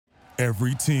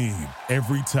Every team,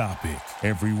 every topic,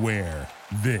 everywhere.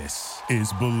 This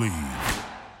is Believe.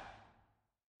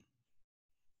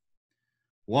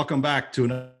 Welcome back to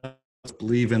another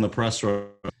Believe in the Press Row.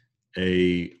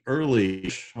 It's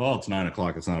 9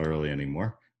 o'clock. It's not early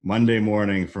anymore. Monday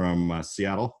morning from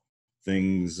Seattle.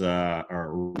 Things are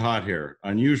hot here,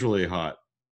 unusually hot.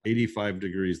 85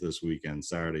 degrees this weekend,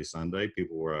 Saturday, Sunday.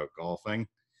 People were out golfing.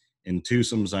 In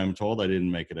Twosomes, I'm told. I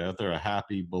didn't make it out there. A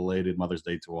happy belated Mother's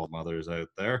Day to all mothers out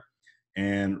there.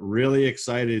 And really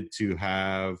excited to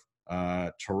have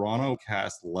Toronto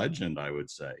cast legend, I would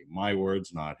say. My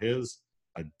words, not his.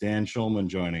 Dan Shulman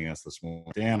joining us this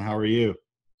morning. Dan, how are you?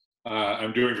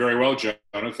 I'm doing very well,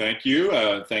 Jonah. Thank you.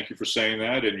 Thank you for saying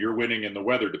that. And you're winning in the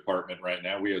weather department right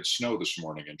now. We had snow this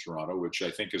morning in Toronto, which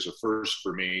I think is a first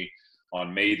for me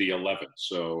on May the 11th.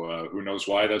 So who knows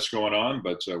why that's going on,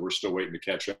 but we're still waiting to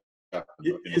catch up.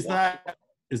 Is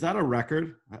that a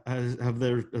record? Has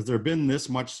there been this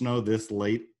much snow this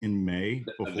late in May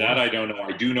before? That I don't know.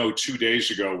 I do know 2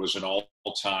 days ago was an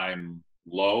all-time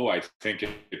low. I think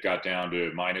it got down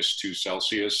to -2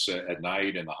 Celsius at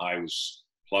night, and the high was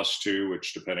 +2,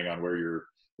 which depending on where your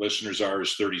listeners are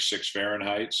is 36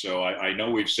 Fahrenheit. So I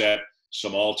know we've set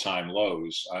some all-time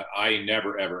lows. I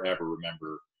never, ever, ever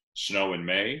remember snow in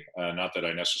May. Not that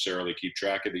I necessarily keep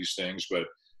track of these things, but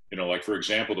you know, like for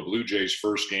example, the Blue Jays'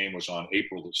 first game was on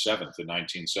April the 7th in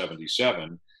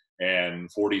 1977,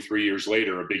 and 43 years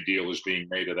later, a big deal is being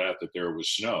made of that there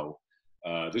was snow.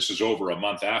 This is over a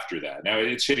month after that. Now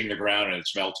it's hitting the ground and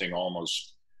it's melting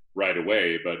almost right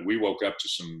away, but we woke up to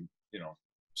some,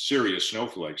 serious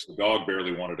snowflakes. The dog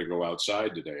barely wanted to go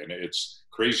outside today, and it's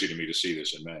crazy to me to see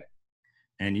this in May.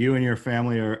 And you and your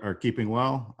family are keeping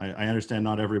well? I understand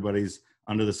not everybody's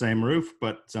under the same roof,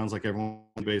 but sounds like everyone,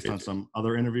 based on some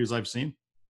other interviews I've seen.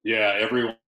 Yeah,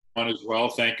 everyone is well,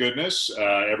 thank goodness.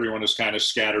 Everyone is kind of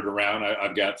scattered around.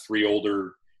 I've got 3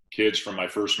 older kids from my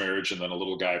first marriage and then a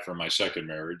little guy from my second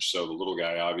marriage. So the little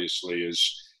guy obviously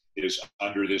is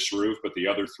under this roof, but the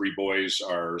other 3 boys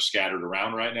are scattered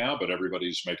around right now, but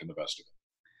everybody's making the best of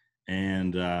it.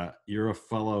 And you're a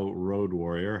fellow road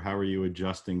warrior. How are you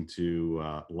adjusting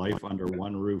to life under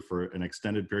one roof for an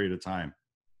extended period of time?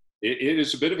 It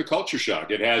is a bit of a culture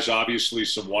shock. It has obviously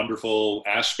some wonderful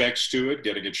aspects to it,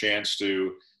 getting a chance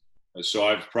to, so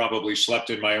I've probably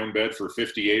slept in my own bed for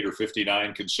 58 or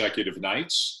 59 consecutive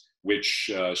nights,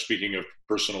 which speaking of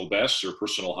personal bests or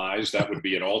personal highs, that would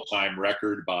be an all-time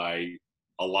record by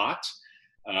a lot.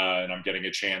 And I'm getting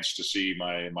a chance to see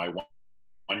my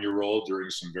one-year-old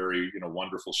during some very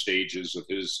wonderful stages of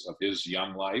his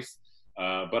young life.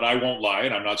 But I won't lie,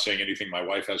 and I'm not saying anything my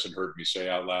wife hasn't heard me say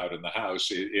out loud in the house.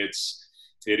 It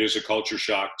is a culture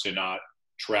shock to not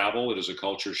travel. It is a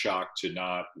culture shock to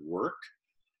not work.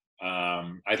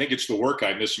 I think it's the work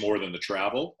I miss more than the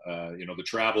travel. The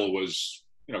travel was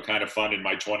kind of fun in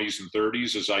my 20s and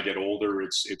 30s. As I get older,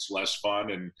 it's less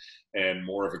fun and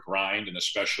more of a grind, and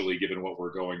especially given what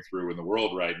we're going through in the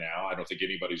world right now, I don't think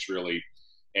anybody's really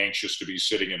anxious to be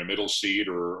sitting in a middle seat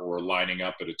or lining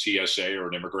up at a TSA or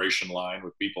an immigration line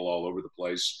with people all over the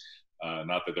place.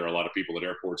 Not that there are a lot of people at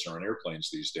airports or on airplanes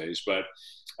these days, but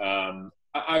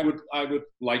I would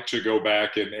like to go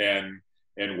back and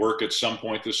work at some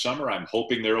point this summer. I'm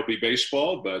hoping there will be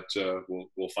baseball, but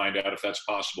we'll find out if that's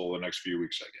possible in the next few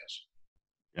weeks, I guess.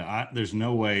 Yeah, there's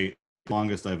no way.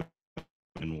 Longest I've been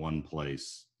in one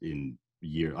place in a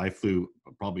year. I flew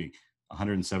probably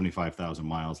 175,000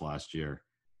 miles last year.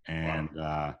 And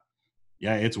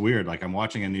yeah, it's weird. Like I'm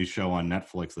watching a new show on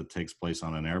Netflix that takes place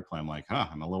on an airplane. I'm like,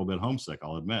 I'm a little bit homesick,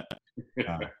 I'll admit.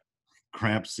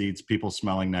 Cramped seats, people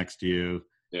smelling next to you.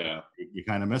 Yeah. You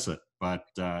kind of miss it. But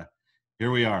here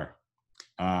we are.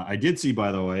 I did see,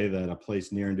 by the way, that a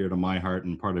place near and dear to my heart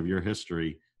and part of your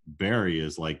history, Barrie,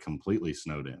 is like completely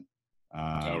snowed in.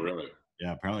 Oh, really?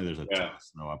 Yeah, apparently there's a ton of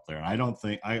snow up there. And I don't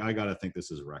think, I got to think this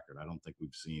is a record. I don't think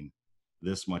we've seen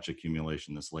this much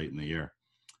accumulation this late in the year.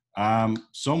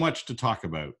 So much to talk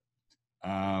about.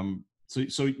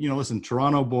 So listen,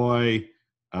 Toronto boy,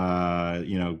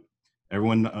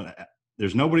 everyone,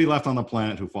 there's nobody left on the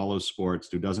planet who follows sports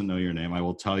who doesn't know your name. I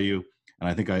will tell you, and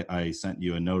I think I sent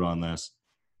you a note on this.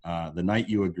 The night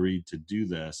you agreed to do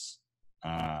this,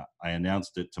 I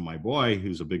announced it to my boy,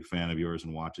 who's a big fan of yours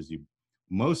and watches you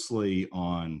mostly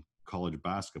on college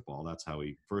basketball. That's how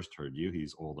he first heard you.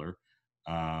 He's older,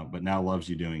 but now loves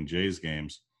you doing Jays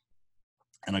games.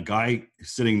 And a guy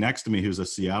sitting next to me who's a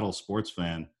Seattle sports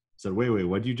fan said, wait,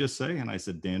 what did you just say? And I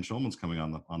said, Dan Shulman's coming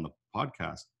on the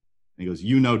podcast. And he goes,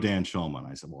 Dan Shulman?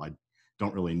 I said, well, I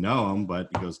don't really know him, but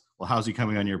he goes, well, how's he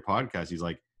coming on your podcast? He's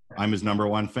like, I'm his number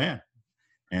one fan.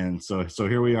 And so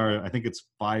here we are. I think it's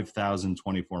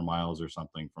 5,024 miles or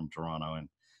something from Toronto, and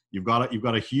you've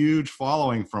got a huge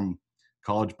following from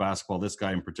college basketball. This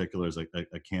guy in particular is a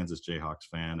Kansas Jayhawks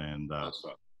fan and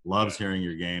loves hearing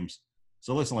your games.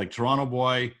 So listen, like Toronto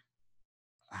boy,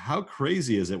 how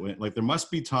crazy is it when, like, there must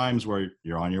be times where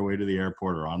you're on your way to the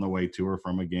airport or on the way to or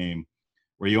from a game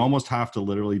where you almost have to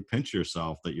literally pinch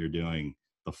yourself that you're doing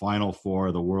the Final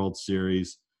Four, the World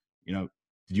Series. You know,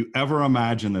 did you ever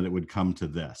imagine that it would come to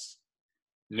this?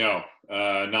 No,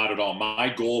 not at all.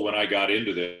 My goal when I got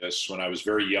into this, when I was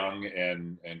very young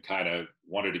and kind of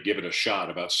wanted to give it a shot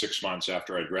about 6 months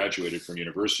after I graduated from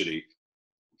university,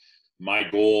 my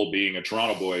goal, being a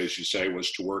Toronto boy, as you say,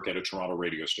 was to work at a Toronto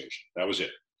radio station. That was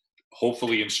it.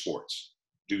 Hopefully in sports.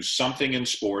 Do something in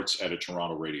sports at a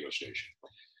Toronto radio station.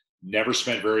 Never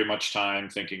spent very much time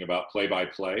thinking about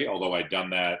play-by-play, although I'd done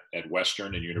that at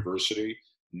Western and university.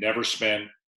 Never spent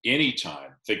any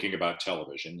time thinking about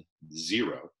television,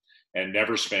 zero. And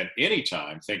never spent any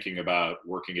time thinking about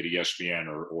working at ESPN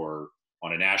or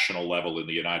on a national level in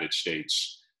the United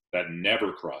States. That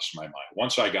never crossed my mind.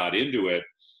 Once I got into it,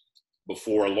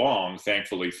 before long,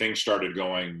 thankfully, things started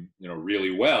going,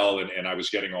 really well, and I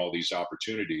was getting all these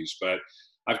opportunities. But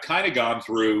I've kind of gone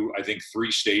through, I think,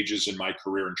 3 stages in my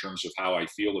career in terms of how I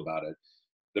feel about it.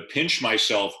 The pinch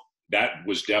myself, that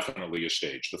was definitely a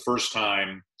stage. The first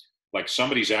time, like,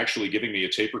 somebody's actually giving me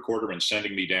a tape recorder and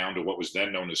sending me down to what was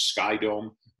then known as Sky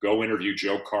Dome, go interview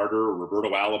Joe Carter or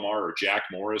Roberto Alomar or Jack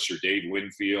Morris or Dave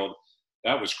Winfield.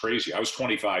 That was crazy. I was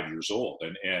 25 years old,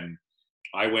 and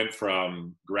I went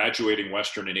from graduating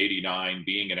Western in '89,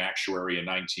 being an actuary in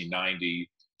 1990,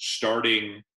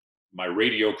 starting my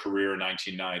radio career in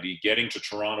 1990, getting to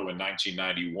Toronto in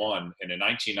 1991. And in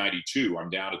 1992, I'm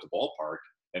down at the ballpark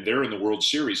and they're in the World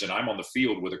Series and I'm on the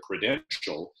field with a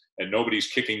credential and nobody's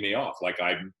kicking me off like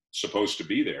I'm supposed to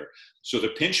be there. So the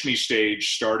pinch me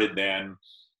stage started then.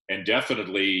 And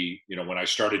definitely, when I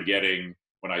started doing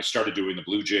the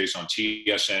Blue Jays on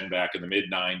TSN back in the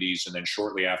mid-90s, and then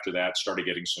shortly after that started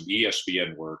getting some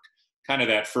ESPN work, kind of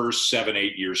that first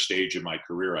 7-8 year stage of my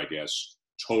career, I guess,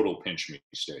 total pinch me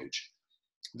stage.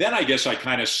 Then I guess I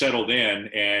kind of settled in,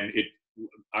 and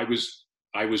I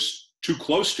was too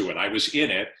close to it. I was in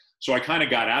it. So I kind of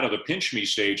got out of the pinch me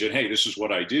stage and, hey, this is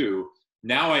what I do.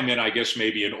 Now I'm in, I guess,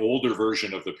 maybe an older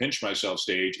version of the pinch myself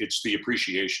stage. It's the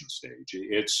appreciation stage.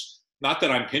 It's not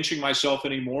that I'm pinching myself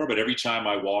anymore, but every time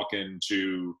I walk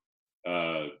into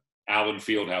Allen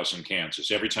Fieldhouse in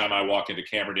Kansas, every time I walk into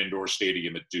Cameron Indoor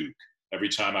Stadium at Duke, every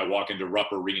time I walk into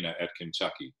Rupp Arena at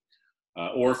Kentucky,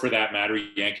 or for that matter,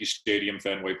 Yankee Stadium,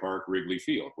 Fenway Park, Wrigley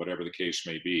Field, whatever the case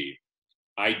may be,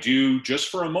 I do just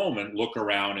for a moment look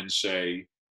around and say,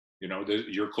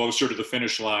 you're closer to the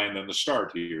finish line than the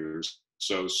start here.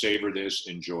 So savor this,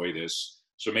 enjoy this.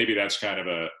 So maybe that's kind of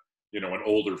an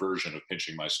older version of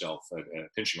pinching myself at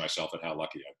how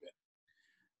lucky I've been.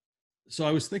 So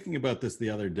I was thinking about this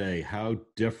the other day, how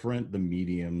different the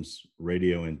mediums,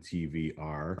 radio and TV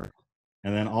are,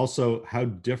 and then also how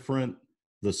different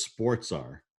the sports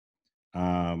are.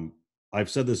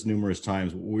 I've said this numerous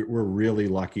times. We're really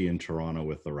lucky in Toronto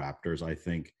with the Raptors. I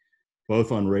think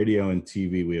both on radio and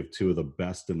TV, we have 2 of the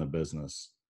best in the business,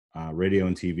 radio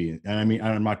and TV. And I mean,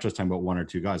 I'm not just talking about 1 or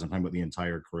 2 guys. I'm talking about the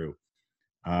entire crew.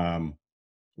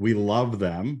 We love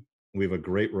them. We have a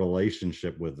great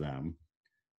relationship with them,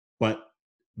 but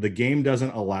the game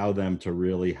doesn't allow them to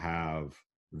really have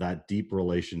that deep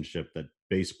relationship that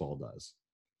baseball does.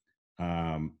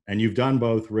 And you've done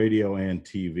both radio and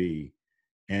TV.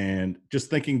 And just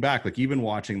thinking back, like even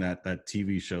watching that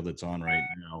TV show that's on right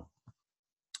now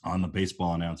on the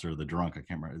baseball announcer, The Drunk, I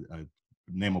can't remember,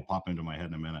 name will pop into my head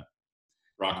in a minute.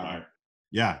 Brockmeyer.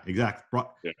 Yeah, exactly.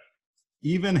 Yeah.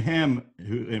 Even him,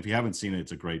 who, if you haven't seen it,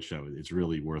 it's a great show. It's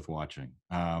really worth watching.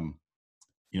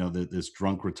 This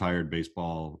drunk retired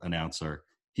baseball announcer,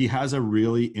 he has a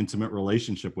really intimate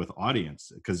relationship with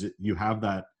audience because you have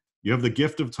the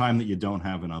gift of time that you don't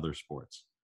have in other sports.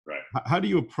 Right. How do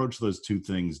you approach those 2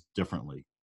 things differently?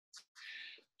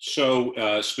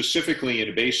 So specifically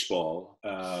in baseball,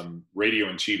 radio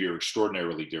and TV are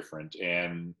extraordinarily different.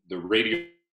 And the radio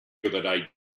that I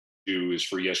do is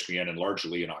for ESPN and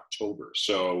largely in October.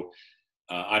 So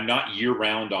I'm not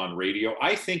year-round on radio.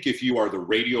 I think if you are the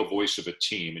radio voice of a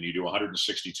team and you do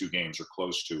 162 games or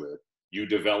close to it, you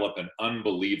develop an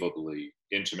unbelievably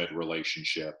intimate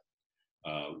relationship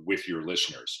with your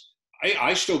listeners.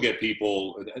 I still get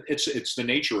people, it's the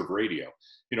nature of radio.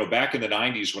 Back in the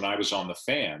 90s when I was on The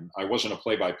Fan, I wasn't a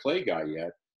play-by-play guy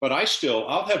yet, but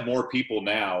I'll have more people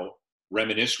now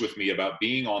reminisce with me about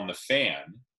being on The Fan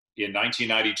in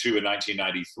 1992 and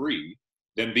 1993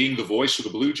 than being the voice of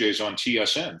the Blue Jays on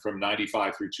TSN from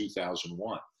 95 through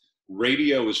 2001.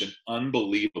 Radio is an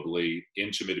unbelievably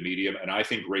intimate medium, and I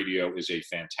think radio is a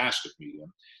fantastic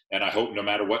medium. And I hope no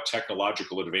matter what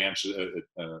technological advances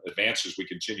we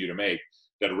continue to make,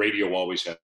 that radio always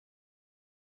has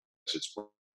its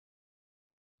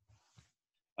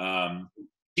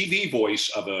TV voice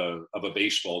of a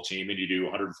baseball team, and you do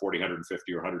 140,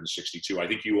 150, or 162. I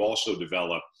think you also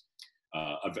develop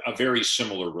a very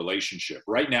similar relationship.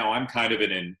 Right now, I'm kind of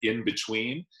in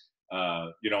between.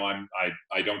 I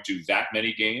don't do that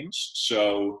many games,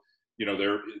 so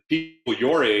there are people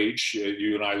your age.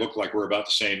 You and I look like we're about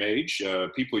the same age.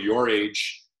 People your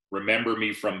age remember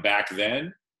me from back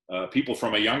then. People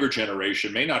from a younger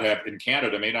generation in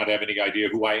Canada may not have any idea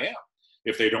who I am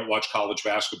if they don't watch college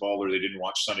basketball or they didn't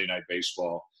watch Sunday Night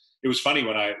Baseball. It was funny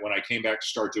when I came back to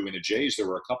start doing the Jays, there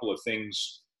were a couple of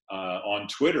things on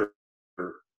Twitter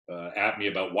at me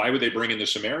about why would they bring in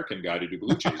this American guy to do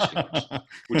Blue Jays games,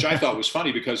 which I thought was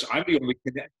funny because I'm the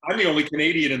only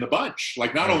Canadian in the bunch.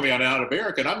 Like, not only am I not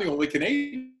American, I'm the only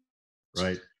Canadian.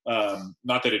 Right.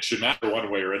 Not that it should matter one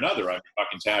way or another. I mean, Buck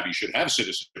and Tabby should have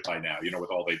citizenship by now,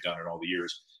 with all they've done in all the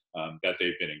years that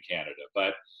they've been in Canada.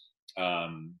 But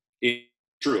it's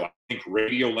true. I think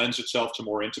radio lends itself to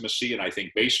more intimacy, and I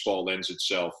think baseball lends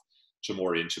itself to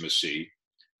more intimacy.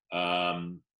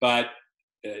 But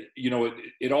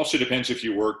it also depends if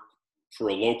you work for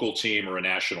a local team or a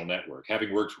national network.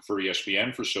 Having worked for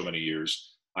ESPN for so many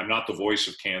years, I'm not the voice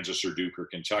of Kansas or Duke or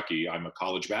Kentucky. I'm a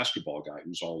college basketball guy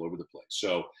who's all over the place.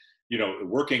 So,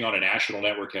 working on a national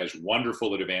network has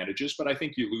wonderful advantages, but I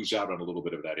think you lose out on a little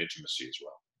bit of that intimacy as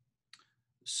well.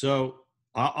 So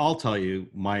I'll tell you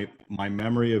my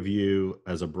memory of you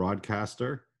as a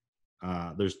broadcaster.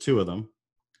 There's two of them.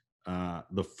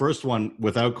 The first one,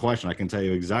 without question, I can tell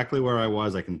you exactly where I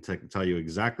was. I can tell you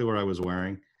exactly what I was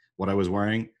wearing.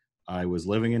 I was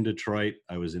living in Detroit.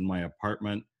 I was in my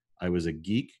apartment. I was a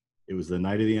geek. It was the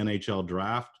night of the NHL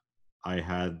draft. I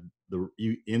had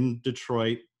in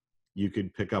Detroit, you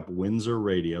could pick up Windsor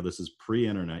Radio. This is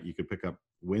pre-internet. You could pick up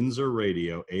Windsor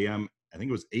Radio, AM, I think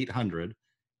it was 800,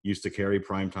 used to carry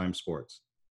primetime sports.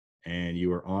 And you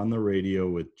were on the radio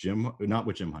with not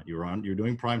with Jim Hunt. You were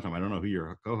doing primetime. I don't know who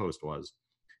your co-host was.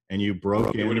 And you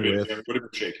broke in with. It would have been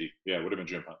shaky. Yeah, it would have been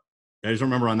Jim Hunt. I just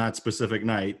remember on that specific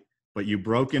night, but you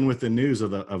broke in with the news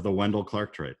of the Wendell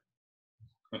Clark trade.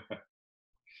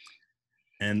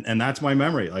 and that's my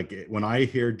memory. Like, when I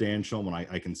hear Dan Shulman,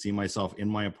 I can see myself in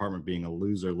my apartment being a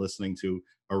loser, listening to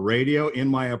a radio in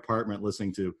my apartment,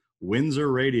 listening to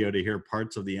Windsor Radio to hear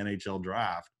parts of the NHL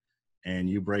draft. And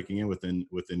you breaking in with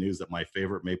the news that my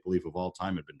favorite Maple Leaf of all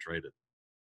time had been traded.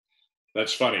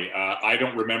 That's funny. I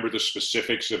don't remember the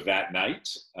specifics of that night,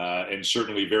 and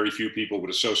certainly very few people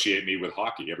would associate me with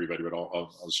hockey. Everybody would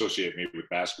all associate me with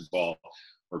basketball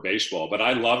or baseball. But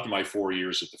I loved my 4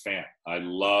 years at the Fan. I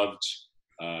loved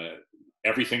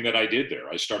everything that I did there.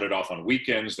 I started off on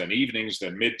weekends, then evenings,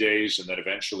 then middays, and then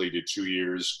eventually did 2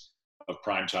 years of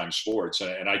primetime sports.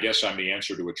 And I guess I'm the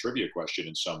answer to a trivia question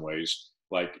in some ways.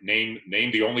 Like, name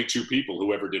the only two people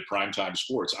who ever did primetime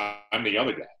sports. I'm the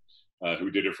other guy who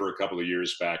did it for a couple of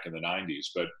years back in the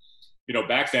 90s. But,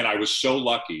 back then I was so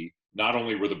lucky. Not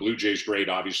only were the Blue Jays great,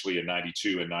 obviously, in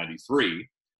 92 and 93,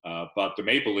 but the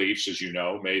Maple Leafs, as you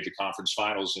know, made the conference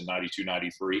finals in 92,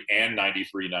 93, and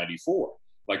 93, 94.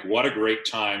 Like, what a great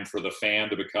time for the Fan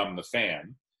to become the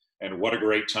Fan. And what a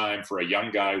great time for a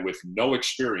young guy with no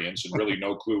experience and really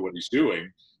no clue what he's doing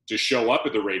to show up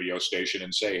at the radio station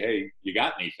and say, hey, you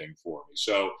got anything for me?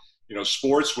 So,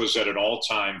 sports was at an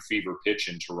all-time fever pitch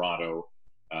in Toronto,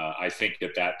 I think,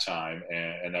 at that time,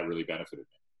 and that really benefited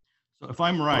me. So if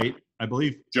I'm right, I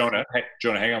believe... Jonah,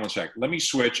 hang on one sec. Let me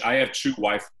switch. I have two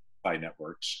Wi-Fi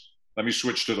networks. Let me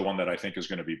switch to the one that I think is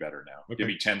going to be better now. Okay. Give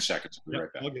me 10 seconds. I'll be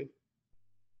right back. All good.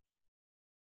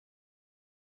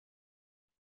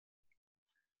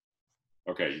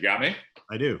 Okay, you got me?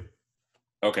 I do.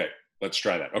 Okay, let's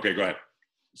try that. Okay, go ahead.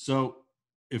 So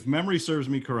if memory serves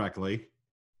me correctly,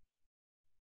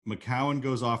 McCowan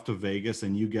goes off to Vegas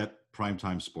and you get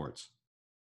primetime sports.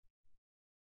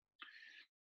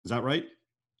 Is that right?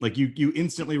 Like, you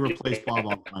instantly replace Bob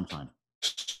on primetime.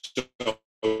 So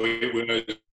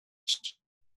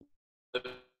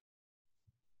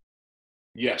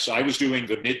yes, I was doing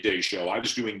the midday show. I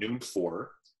was doing noon to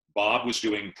 4. Bob was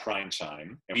doing prime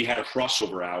time, and we had a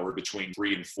crossover hour between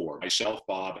 3 and 4. Myself,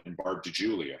 Bob, and Barb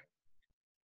DeJulia,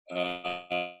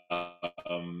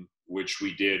 which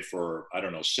we did for, I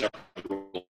don't know,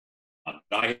 several.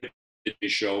 I did a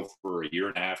show for a year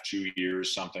and a half, 2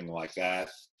 years, something like that.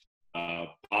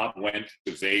 Bob went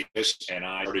to Vegas, and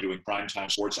I started doing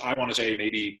primetime sports. I want to say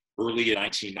maybe early in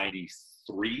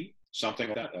 1993, something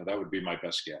like that. That would be my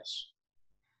best guess.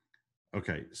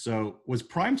 Okay, so was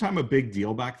primetime a big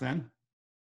deal back then?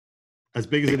 As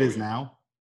big as it is now?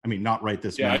 I mean, not right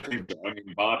this minute. I think so. I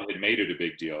mean, Bob had made it a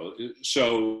big deal.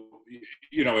 So,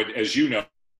 as you know,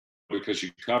 because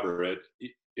you cover it,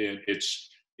 it's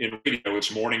in radio,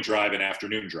 it's morning drive and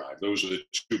afternoon drive. Those are the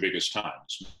two biggest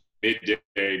times. Midday,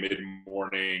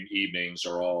 mid-morning, evenings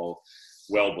are all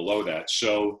well below that.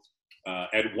 So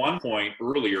at one point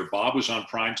earlier, Bob was on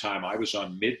primetime. I was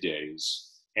on middays.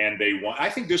 And I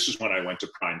think this is when I went to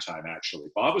primetime, actually.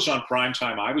 Bob was on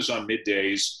primetime. I was on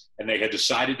middays. And they had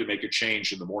decided to make a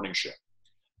change in the morning show.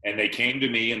 And they came to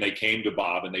me and they came to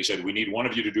Bob and they said, we need one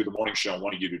of you to do the morning show and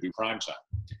one of you to do primetime.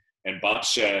 And Bob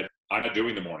said, I'm not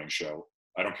doing the morning show.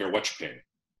 I don't care what you pay me.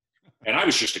 And I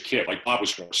was just a kid. Like, Bob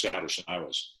was more established than I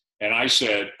was. And I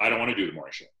said, I don't want to do the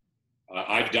morning show.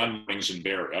 I've done mornings in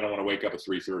Barrie. I don't want to wake up at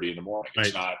 3:30 in the morning.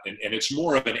 It's not, and it's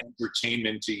more of an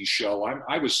entertainment-y show.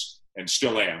 I was, and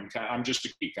still am, I'm just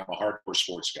a geek. I'm a hardcore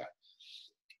sports guy.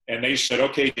 And they said,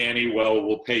 okay, Danny, well,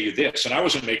 we'll pay you this. And I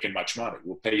wasn't making much money.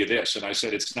 We'll pay you this. And I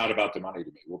said, it's not about the money to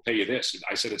me. We'll pay you this. And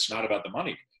I said, it's not about the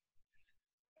money to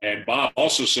me. And Bob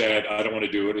also said, I don't want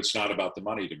to do it. It's not about the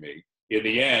money to me. In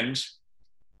the end,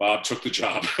 Bob took the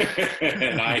job.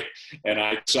 and I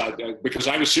decided, because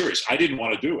I was serious. I didn't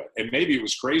want to do it. And maybe it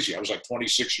was crazy. I was like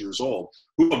 26 years old.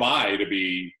 Who am I to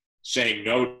be saying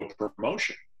no to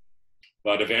promotion?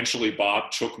 But eventually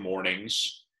Bob took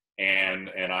mornings. And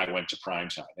I went to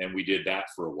primetime, and we did that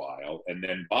for a while. And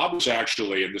then Bob was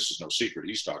actually, and this is no secret,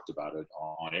 he's talked about it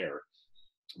on air,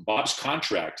 Bob's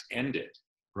contract ended.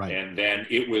 Right. And then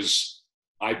it was,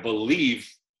 I believe,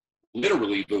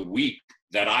 literally the week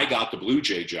that I got the Blue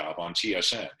Jay job on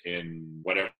TSN in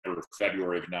whatever,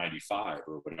 February of 95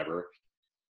 or whatever.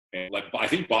 And I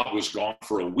think Bob was gone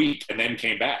for a week and then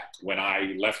came back when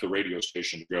I left the radio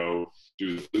station to go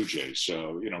do the Blue Jays.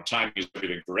 So, timing is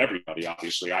everything for everybody,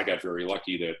 obviously. I got very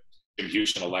lucky that Jim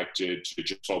Houston elected to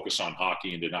just focus on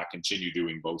hockey and to not continue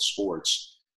doing both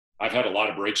sports. I've had a lot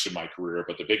of breaks in my career,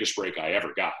 but the biggest break I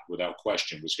ever got, without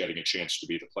question, was getting a chance to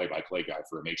be the play-by-play guy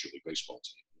for a Major League Baseball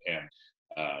team.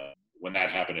 And when that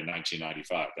happened in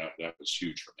 1995, that was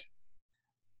huge for me.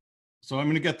 So I'm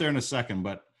going to get there in a second,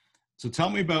 but so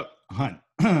tell me about Hunt,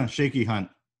 Shaky Hunt.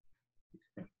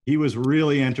 He was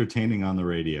really entertaining on the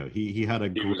radio. He had a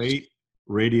great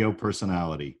radio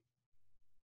personality.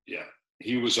 Yeah,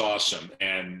 he was awesome.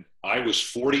 And I was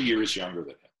 40 years younger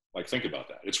than him. Like, think about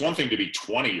that. It's one thing to be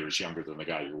 20 years younger than the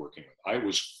guy you're working with. I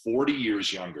was 40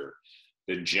 years younger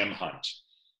than Jim Hunt.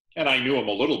 And I knew him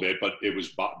a little bit, but it was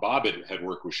Bob had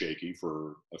worked with Shaky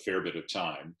for a fair bit of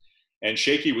time. And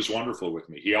Shaky was wonderful with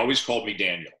me. He always called me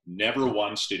Daniel. Never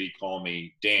once did he call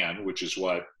me Dan, which is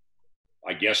what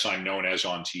I guess I'm known as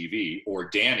on TV, or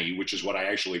Danny, which is what I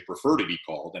actually prefer to be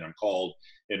called, and I'm called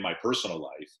in my personal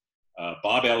life.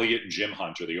 Bob Elliott and Jim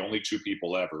Hunt are the only two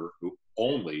people ever who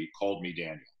only called me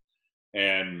Daniel.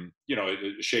 And,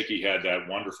 Shaky had that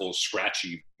wonderful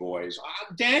scratchy voice,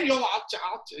 Daniel,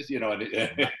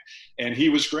 and he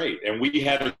was great. And we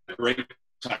had a great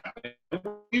time.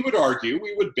 We would argue,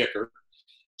 we would bicker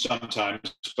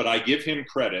sometimes, but I give him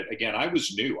credit. Again, I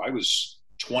was new. I was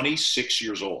 26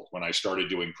 years old when I started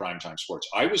doing primetime sports.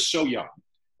 I was so young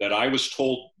that I was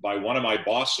told by one of my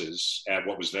bosses at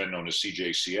what was then known as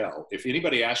CJCL, if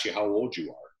anybody asks you how old you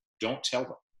are, don't tell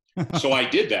them. So I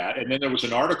did that. And then there was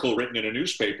an article written in a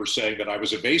newspaper saying that I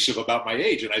was evasive about my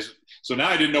age. And so now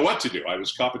I didn't know what to do. I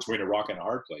was caught between a rock and a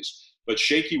hard place. But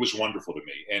Shaky was wonderful to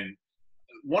me. And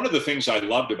one of the things I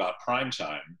loved about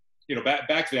primetime,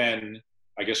 back then,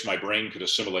 I guess my brain could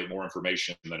assimilate more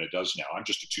information than it does now. I'm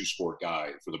just a two-sport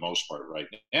guy for the most part right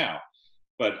now.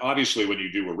 But obviously, when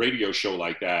you do a radio show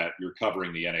like that, you're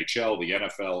covering the NHL, the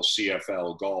NFL,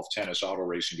 CFL, golf, tennis, auto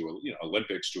racing,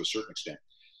 Olympics to a certain extent.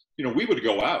 We would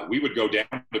go out. We would go down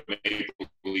to Maple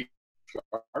Leaf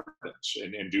Gardens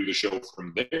and do the show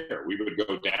from there. We would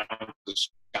go down to the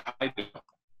Sky Dome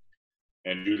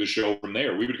and do the show from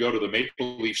there. We would go to the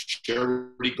Maple Leaf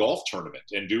Charity Golf Tournament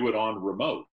and do it on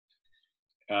remote.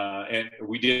 And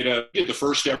we did the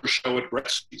first ever show at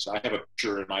Gretzky's. I have a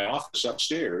picture in my office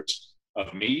upstairs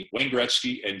of me, Wayne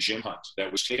Gretzky, and Jim Hunt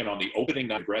that was taken on the opening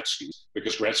night of Gretzky's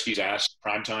because Gretzky's asked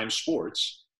Primetime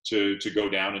Sports to go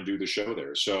down and do the show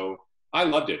there. So I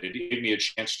loved it. It gave me a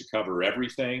chance to cover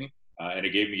everything, and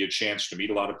it gave me a chance to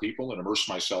meet a lot of people and immerse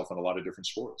myself in a lot of different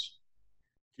sports.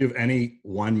 Do you have any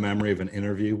one memory of an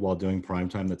interview while doing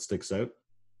primetime that sticks out?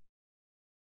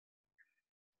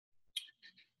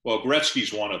 Well,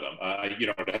 Gretzky's one of them.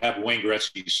 To have Wayne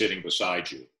Gretzky sitting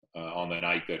beside you on the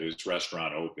night that his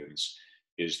restaurant opens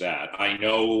is that. I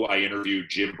know I interviewed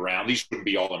Jim Brown. These wouldn't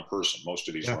be all in person. Most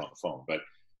of these are on the phone. But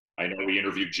I know we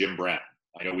interviewed Jim Brown.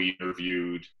 I know we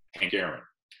interviewed Hank Aaron.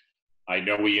 I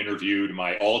know we interviewed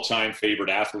my all-time favorite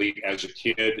athlete as a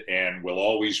kid and will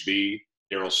always be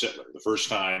Darryl Sittler. The first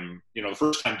time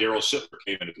Darryl Sittler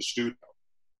came into the studio,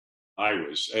 I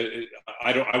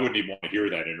wouldn't even want to hear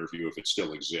that interview if it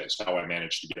still exists, how I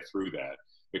managed to get through that,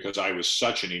 because I was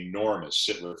such an enormous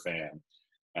Sittler fan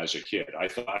as a kid. I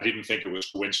didn't think it was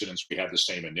coincidence we had the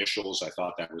same initials. I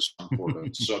thought that was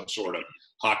some sort of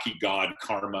hockey god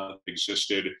karma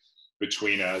existed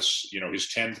between us.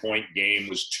 His 10-point game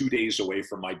was 2 days away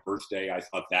from my birthday. I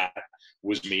thought that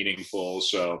was meaningful.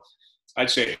 So I'd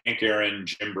say Hank Aaron,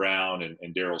 Jim Brown,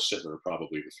 and Darryl Sittler are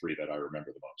probably the three that I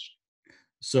remember the most.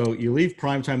 So you leave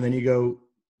primetime, then you go.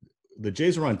 The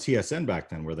Jays were on TSN back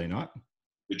then, were they not?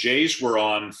 The Jays were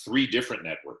on 3 different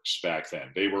networks back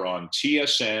then. They were on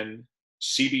TSN,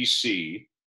 CBC,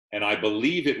 and I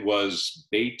believe it was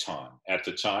Bayton at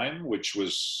the time, which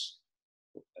was,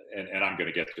 and I'm going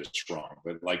to get this wrong,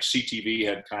 but like CTV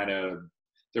had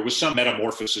there was some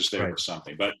metamorphosis there or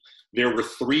something. But there were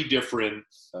 3 different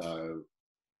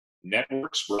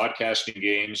networks broadcasting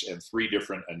games and 3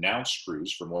 different announce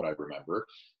crews, from what I remember.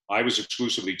 I was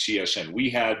exclusively TSN. We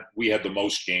had the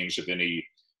most games of any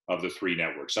of the 3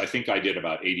 networks. I think I did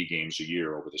about 80 games a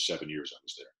year over the 7 years I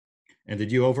was there. And did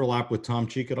you overlap with Tom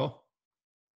Cheek at all?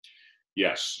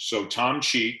 Yes. So Tom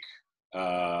Cheek,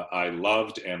 I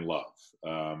loved and love.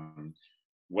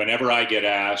 Whenever I get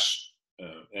asked,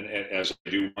 and as I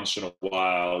do once in a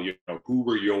while, who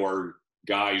were your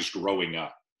guys growing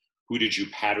up? Who did you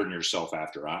pattern yourself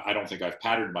after? I don't think I've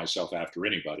patterned myself after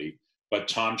anybody, but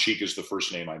Tom Cheek is the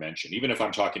first name I mention. Even if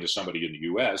I'm talking to somebody in the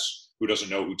U.S. who doesn't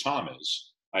know who Tom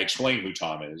is, I explain who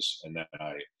Tom is, and then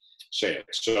I say it.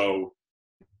 So,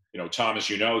 Tom, as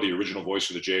you know, the original voice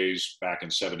of the Jays back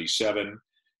in '77.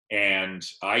 And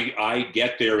I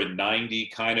get there in 90,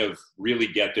 kind of really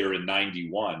get there in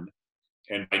 91.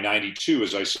 And by 92,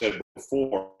 as I said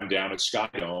before, I'm down at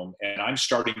Skydome, and I'm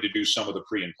starting to do some of the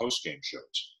pre- and post-game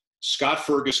shows. Scott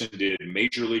Ferguson did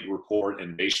Major League Report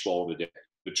and Baseball Today,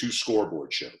 the 2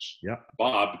 scoreboard shows. Yeah.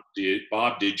 Bob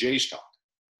did Jays Talk.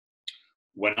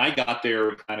 When I got there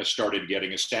and kind of started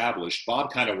getting established,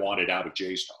 Bob kind of wanted out of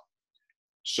Jays Talk.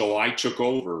 So I took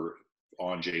over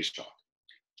on Jays Talk.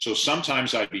 So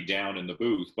sometimes I'd be down in the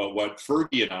booth, but what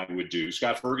Fergie and I would do,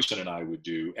 Scott Ferguson and I would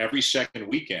do, every second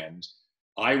weekend,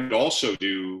 I would also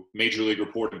do Major League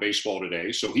Report and Baseball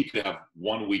Today, so he could have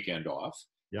one weekend off.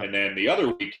 Yep. And then the other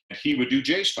weekend, he would do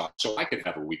Jays Talk, so I could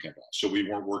have a weekend off. So we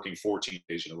weren't working 14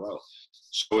 days in a row.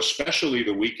 So especially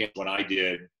the weekend when I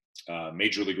did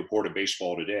Major League Report and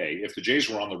Baseball Today, if the Jays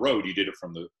were on the road, you did it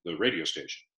from the radio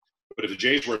station. But if the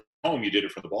Jays were at home, you did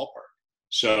it from the ballpark.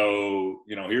 So,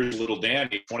 here's little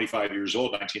Danny, 25 years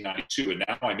old, 1992, and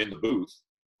now I'm in the booth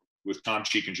with Tom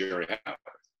Cheek and Jerry Happ.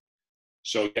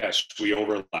 So, yes, we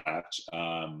overlapped.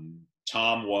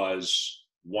 Tom was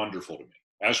wonderful to me,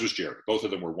 as was Jerry. Both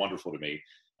of them were wonderful to me.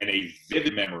 And a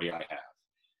vivid memory I have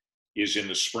is in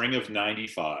the spring of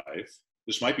 95.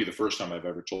 This might be the first time I've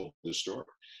ever told this story.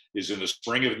 Is in the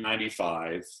spring of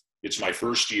 95. It's my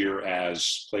first year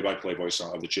as play-by-play voice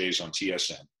of the Jays on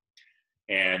TSN.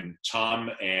 And Tom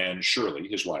and Shirley,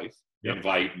 his wife,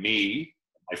 invite me,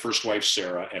 my first wife,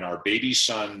 Sarah, and our baby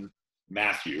son,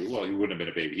 Matthew. Well, he wouldn't have been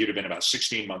a baby. He'd have been about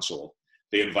 16 months old.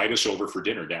 They invite us over for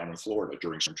dinner down in Florida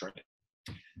during spring training.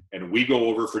 And we go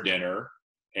over for dinner.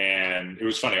 And it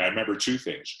was funny. I remember 2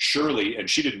 things. Shirley, and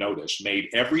she didn't know this, made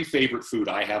every favorite food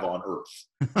I have on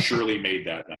earth. Shirley made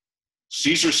that night.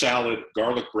 Caesar salad,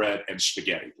 garlic bread, and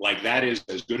spaghetti. Like, that is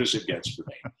as good as it gets for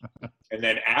me. And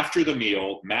then after the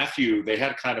meal, Matthew, they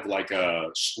had kind of like a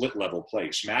split level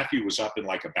place. Matthew was up in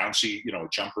like a bouncy,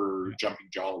 jumping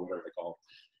jaw, whatever they call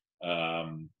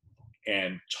it.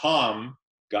 And Tom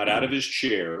got out of his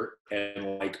chair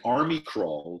and like army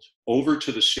crawled over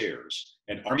to the stairs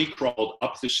and army crawled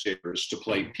up the stairs to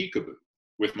play peekaboo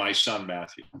with my son,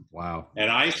 Matthew. Wow. And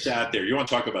I sat there. You want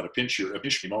to talk about a pinch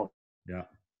me moment. Yeah.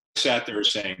 I sat there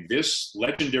saying, this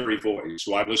legendary voice,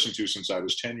 who I've listened to since I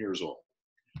was 10 years old,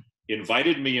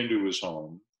 invited me into his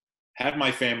home, had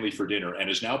my family for dinner, and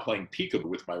is now playing peekaboo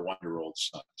with my 1-year-old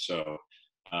son. So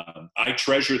I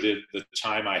treasure the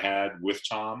time I had with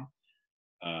Tom.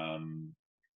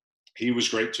 He was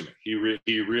great to me.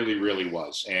 He really, really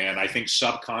was. And I think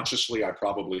subconsciously I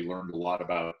probably learned a lot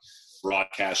about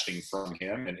broadcasting from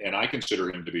him. And I consider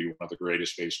him to be one of the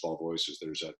greatest baseball voices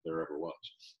there ever was.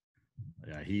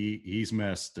 Yeah, he's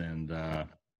missed, and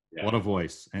what a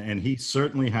voice. And he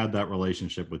certainly had that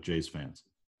relationship with Jays fans.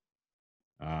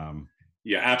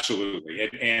 Yeah,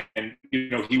 absolutely. And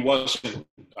clearly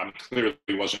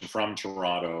he wasn't from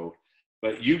Toronto,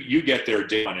 but you get there,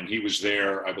 Dan, and he was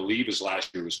there, I believe his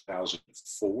last year was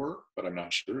 2004, but I'm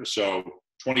not sure. So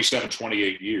 27,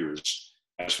 28 years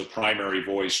as the primary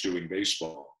voice doing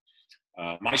baseball.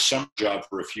 My summer job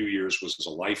for a few years was as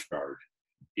a lifeguard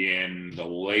in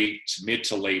the mid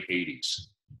to late 80s.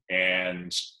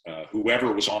 And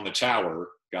whoever was on the tower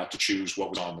got to choose what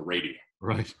was on the radio.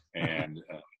 Right. And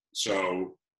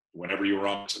so whenever you were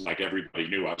on, like everybody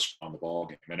knew I was on the ball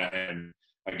game. And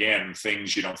again,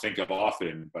 things you don't think of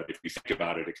often, but if you think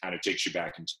about it, it kind of takes you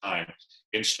back in time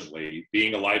instantly.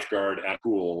 Being a lifeguard at a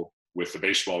pool with the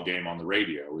baseball game on the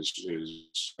radio is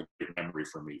a great memory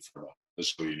for me from a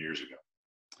zillion years ago.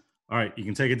 All right, you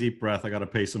can take a deep breath. I got to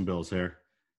pay some bills here.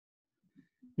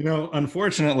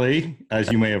 Unfortunately,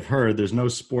 as you may have heard, there's no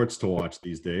sports to watch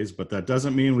these days, but that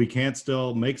doesn't mean we can't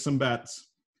still make some bets.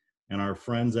 And our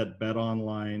friends at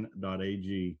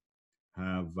betonline.ag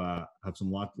have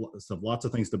lots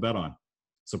of things to bet on.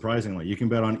 Surprisingly, you can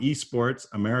bet on esports,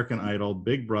 American Idol,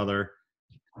 Big Brother,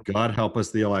 God help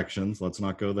us, the elections. Let's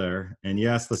not go there. And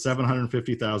yes, the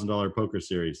 $750,000 poker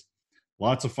series.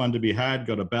 Lots of fun to be had.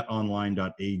 Go to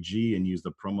betonline.ag and use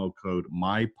the promo code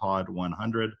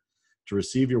MyPod100 to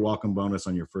receive your welcome bonus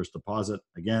on your first deposit.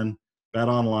 Again,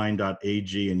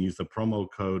 betonline.ag and use the promo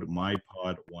code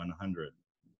MyPod100.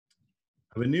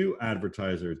 I have a new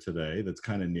advertiser today that's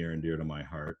kind of near and dear to my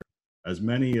heart. As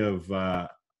my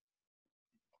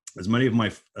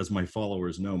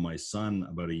followers know, my son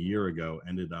about a year ago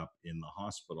ended up in the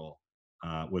hospital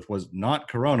with was not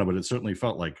corona, but it certainly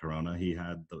felt like corona. He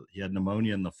had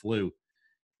pneumonia and the flu,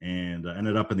 and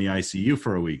ended up in the ICU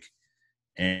for a week.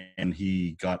 And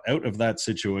he got out of that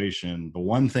situation. The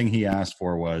one thing he asked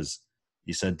for was,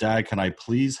 he said, "Dad, can I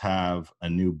please have a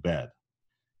new bed?"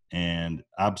 And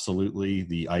absolutely,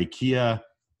 the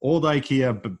old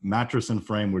IKEA mattress and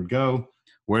frame would go.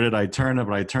 Where did I turn it?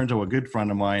 But I turned to a good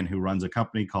friend of mine who runs a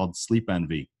company called Sleep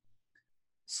Envy.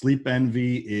 Sleep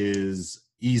Envy is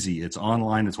easy. It's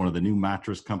online. It's one of the new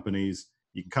mattress companies.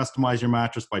 You can customize your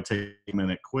mattress by taking a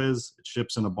minute quiz. It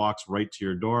ships in a box right to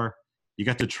your door. You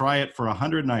get to try it for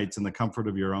 100 nights in the comfort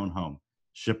of your own home.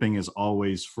 Shipping is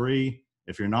always free.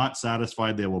 If you're not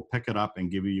satisfied, they will pick it up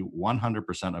and give you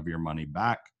 100% of your money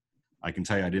back. I can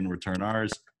tell you I didn't return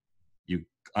ours. You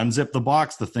unzip the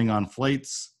box, the thing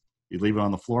inflates. You leave it on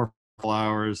the floor for a couple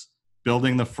hours.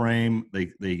 Building the frame,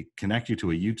 they connect you to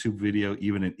a YouTube video.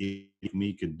 Even an idiot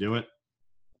me could do it.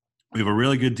 We have a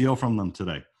really good deal from them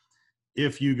today.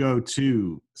 If you go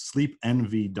to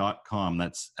sleepenvy.com,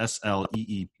 that's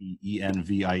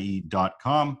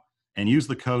SLEEPENVIE.com, and use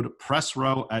the code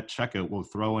PRESSROW at checkout, we'll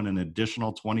throw in an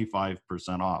additional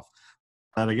 25% off.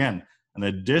 That again, an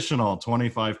additional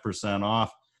 25%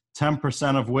 off,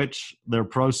 10% of which their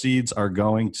proceeds are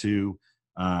going to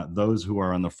those who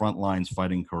are on the front lines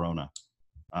fighting corona.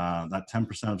 That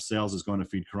 10% of sales is going to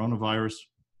feed coronavirus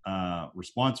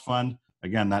response fund.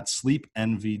 Again, that's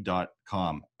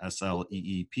sleepenvy.com,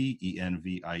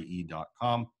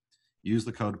 SLEEPENVIE.com. Use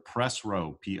the code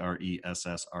PRESSROW,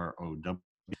 PRESSROW,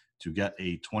 to get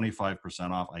a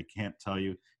 25% off. I can't tell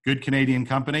you. Good Canadian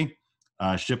company,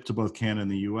 shipped to both Canada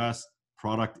and the US.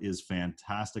 Product is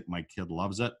fantastic. My kid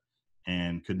loves it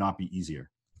and could not be easier.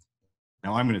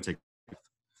 Now I'm going to take.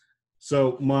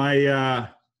 So my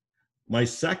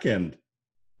second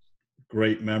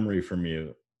great memory from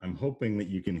you, I'm hoping that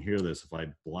you can hear this if I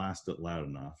blast it loud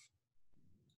enough.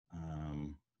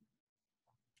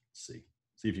 See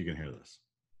if you can hear this.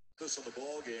 This on the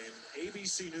ball game.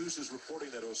 ABC News is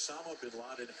reporting that Osama bin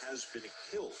Laden has been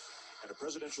killed, and a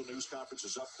presidential news conference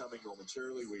is upcoming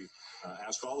momentarily. We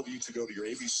ask all of you to go to your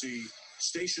ABC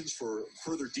stations for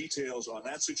further details on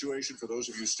that situation. For those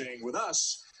of you staying with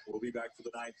us, we'll be back for the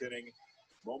ninth inning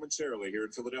momentarily here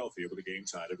in Philadelphia with the game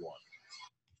tied at 1.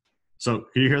 So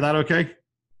can you hear that okay?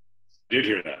 Did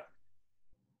hear that.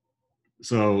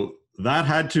 So that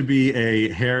had to be a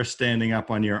hair standing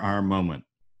up on your arm moment.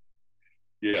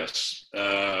 Yes,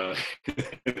 that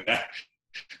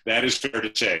is fair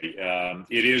to say.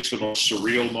 It is the most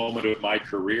surreal moment of my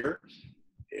career.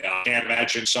 I can't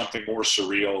imagine something more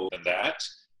surreal than that.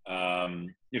 I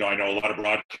know a lot of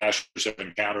broadcasters have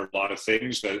encountered a lot of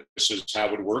things, that this is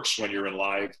how it works when you're in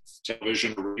live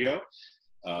television or radio.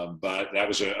 But that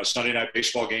was a Sunday night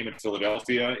baseball game in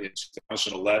Philadelphia in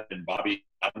 2011, and Bobby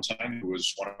Valentine, who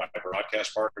was one of my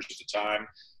broadcast partners at the time,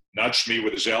 nudged me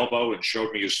with his elbow and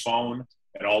showed me his phone,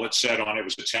 and all it said on it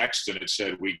was a text, and it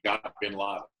said, "We got bin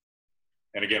Laden."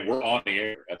 And again, we're on the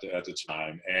air at the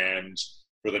time, and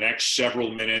for the next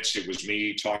several minutes, it was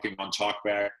me talking on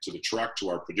talkback to the truck, to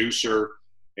our producer,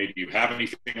 Hey, do you have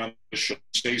anything on this? Should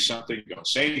I say something? Don't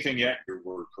say anything yet.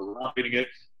 We're corroborating it.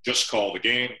 Just call the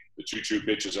game. The 2-2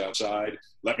 pitch is outside.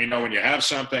 Let me know when you have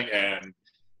something. And,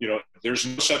 you know, there's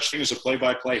no such thing as a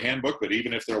play-by-play handbook, but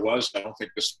even if there was, I don't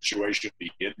think the situation would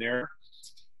be in there.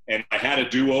 And I had a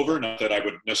do-over, not that I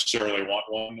would necessarily want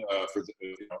one for the,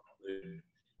 you know,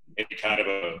 any kind of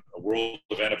a world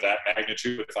event of that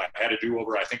magnitude. But if I had a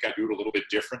do-over, I think I'd do it a little bit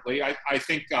differently. I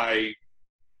think I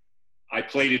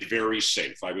played it very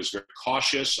safe. I was very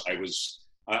cautious. I was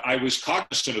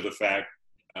cognizant of the fact,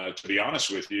 to be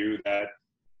honest with you, that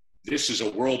this is a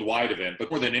worldwide event,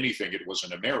 but more than anything, it was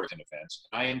an American event.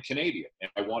 I am Canadian,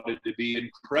 and I wanted to be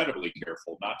incredibly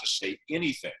careful not to say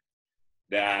anything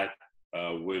that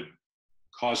would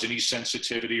cause any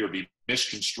sensitivity or be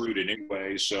misconstrued in any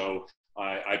way. So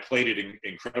I played it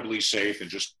incredibly safe and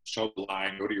just told the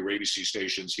line, go to your ABC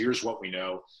stations, here's what we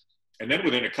know. And then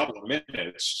within a couple of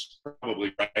minutes,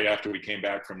 probably right after we came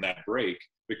back from that break,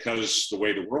 because the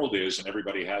way the world is and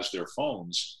everybody has their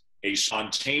phones, a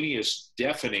spontaneous,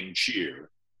 deafening cheer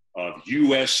of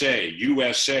USA,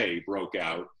 USA broke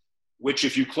out, which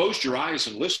if you closed your eyes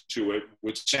and listened to it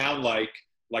would sound like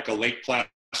a Lake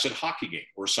Placid hockey game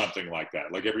or something like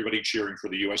that, like everybody cheering for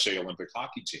the USA Olympic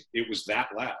hockey team. It was that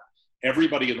loud.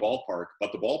 Everybody in the ballpark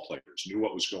but the ball players knew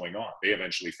what was going on. They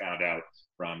eventually found out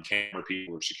from camera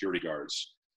people or security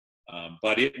guards.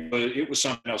 But it was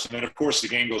something else. And then, of course, the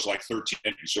game goes like 13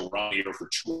 innings, so we're on the air for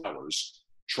 2 hours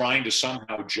trying to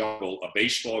somehow juggle a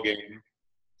baseball game,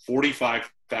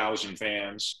 45,000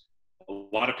 fans, a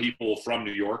lot of people from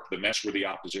New York. The Mets were the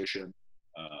opposition,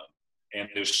 and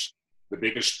the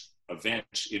biggest event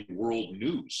in world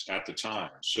news at the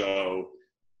time. So,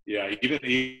 yeah, even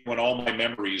when all my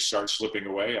memories start slipping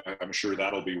away, I'm sure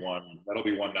that'll be one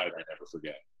night I never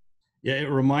forget. Yeah, it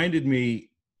reminded me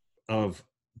of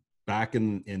back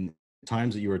in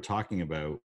times that you were talking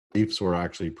about. Leafs were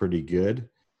actually pretty good,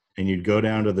 and you'd go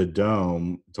down to the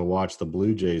Dome to watch the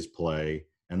Blue Jays play.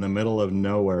 In the middle of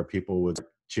nowhere, people would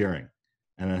cheering,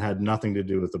 and it had nothing to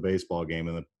do with the baseball game.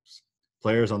 And the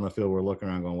players on the field were looking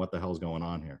around going, what the hell's going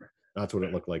on here? That's what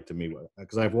it looked like to me.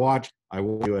 Because I watched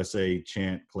USA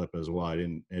chant clip as well. I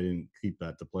didn't keep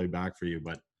that to play back for you.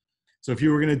 But so if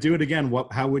you were going to do it again,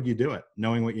 how would you do it,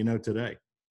 knowing what you know today?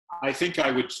 I think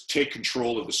I would take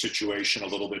control of the situation a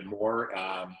little bit more.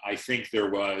 I think there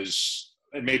was,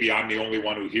 and maybe I'm the only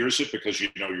one who hears it because you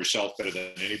know yourself better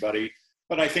than anybody,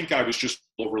 but I think I was just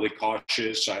overly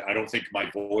cautious. I don't think my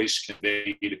voice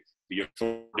conveyed the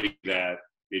authority that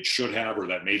it should have or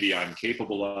that maybe I'm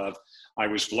capable of. I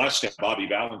was blessed to have Bobby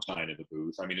Valentine in the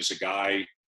booth. I mean, as a guy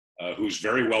who's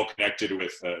very well connected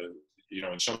with,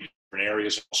 in so many different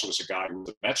areas, also as a guy who was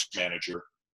a Mets manager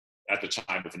at the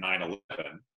time of 9/11.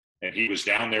 And he was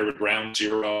down there at ground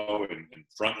zero and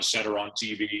front and center on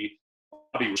TV.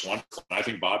 Bobby was wonderful. I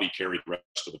think Bobby carried the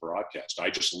rest of the broadcast.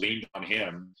 I just leaned on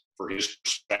him for his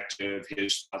perspective,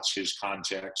 his thoughts, his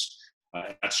context,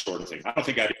 and that sort of thing. I don't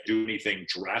think I'd do anything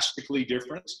drastically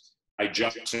different. I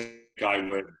just think I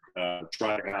would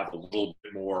try to have a little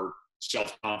bit more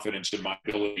self-confidence in my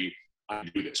ability to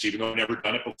do this, even though I've never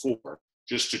done it before,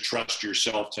 just to trust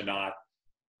yourself to not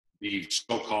be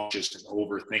so cautious and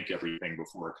overthink everything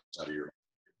before it comes out of your mouth.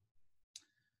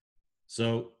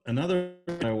 So another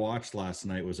thing I watched last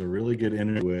night was a really good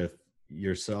interview with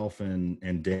yourself and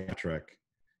Dan Patrick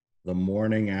the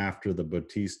morning after the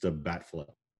Bautista bat flip.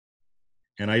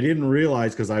 And I didn't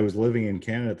realize, because I was living in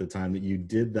Canada at the time, that you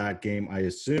did that game, I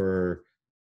assume, for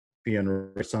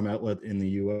some outlet in the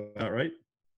U.S., right?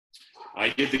 I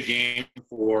did the game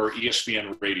for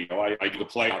ESPN Radio. I do the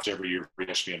playoffs every year for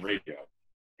ESPN Radio.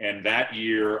 And that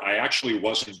year, I actually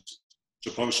wasn't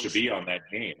supposed to be on that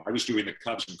game. I was doing the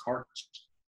Cubs and Cardinals.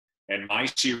 And my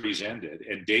series ended.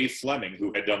 And Dave Fleming,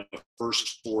 who had done the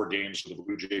first 4 games of the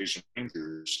Blue Jays and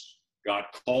Rangers,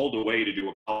 got called away to do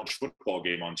a college football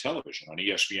game on television, on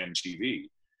ESPN TV.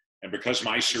 And because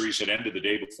my series had ended the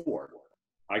day before,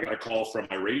 I got a call from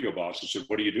my radio boss and said,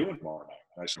 "What are you doing tomorrow night?"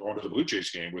 And I said, "I'm going to the Blue Jays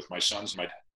game with my sons and my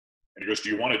dad." And he goes, "Do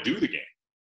you want to do the game?"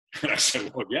 And I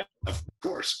said, "Well, yeah, of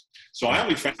course." So I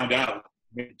only found out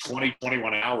maybe 20,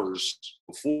 21 hours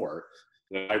before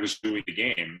that I was doing the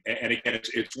game. And again,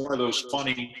 it's one of those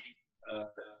funny,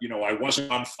 I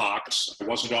wasn't on Fox. I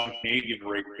wasn't on Canadian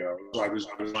radio. So I was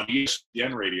on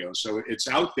ESPN radio. So it's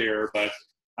out there, but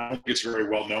I don't think it's very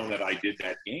well known that I did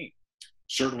that game.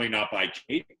 Certainly not by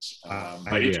Canadians.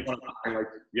 But it's one of the highlights.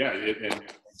 Yeah, and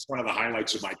it's one of the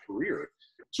highlights of my career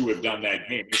to have done that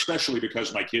game, especially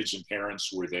because my kids and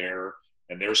parents were there,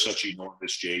 and they're such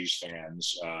enormous Jays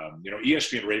fans.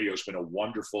 ESPN Radio has been a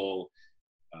wonderful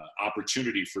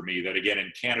opportunity for me that, again,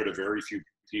 in Canada, very few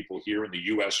people here in the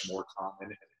U.S. more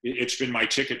common. It's been my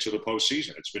ticket to the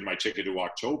postseason. It's been my ticket to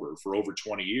October for over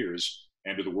 20 years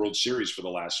and to the World Series for the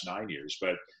last 9 years.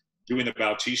 But doing the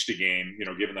Bautista game,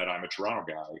 given that I'm a Toronto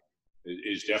guy,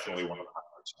 is definitely one of the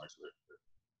highlights of my career.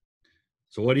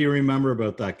 So what do you remember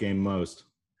about that game most?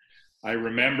 I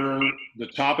remember the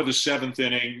top of the 7th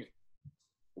inning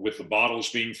with the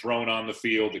bottles being thrown on the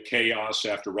field, the chaos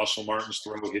after Russell Martin's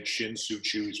throw hit Shin-Soo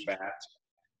Choo's bat.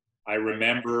 I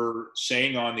remember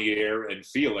saying on the air and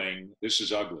feeling, this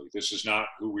is ugly. This is not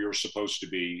who we were supposed to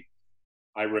be.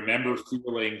 I remember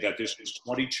feeling that this was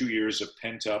 22 years of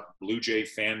pent-up Blue Jay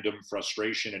fandom,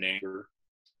 frustration, and anger.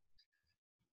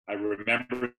 I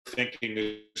remember thinking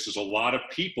this is a lot of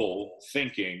people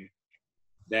thinking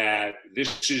that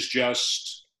this is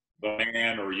just the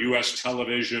man or U.S.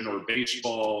 television or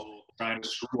baseball trying to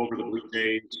screw over the Blue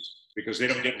Jays because they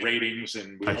don't get ratings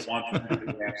and we don't want them to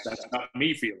advance. That's not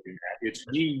me feeling that. It's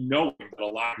me knowing that a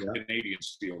lot of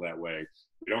Canadians feel that way.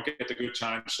 We don't get the good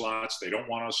time slots. They don't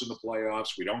want us in the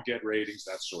playoffs. We don't get ratings,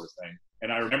 that sort of thing.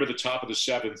 And I remember the top of the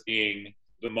 7th being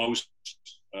the most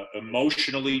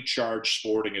emotionally charged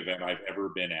sporting event I've ever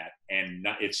been at. And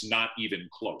it's not even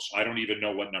close. I don't even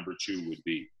know what number 2 would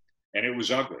be. And it was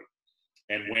ugly.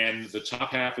 And when the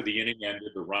top half of the inning ended,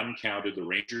 the run counted, the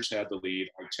Rangers had the lead,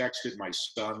 I texted my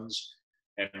sons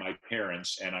and my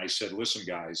parents, and I said, listen,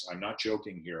 guys, I'm not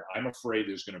joking here. I'm afraid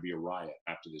there's going to be a riot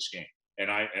after this game.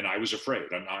 And I was afraid.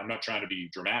 I'm not trying to be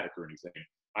dramatic or anything.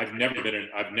 I've never been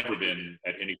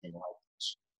at anything like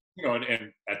this.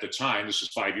 And at the time, this is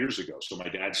 5 years ago. So my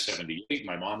dad's 78,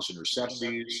 my mom's in her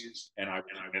 70s, and I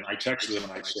texted them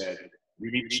and I said,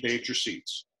 you need to stay at your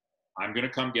seats. I'm going to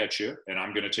come get you, and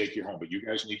I'm going to take you home. But you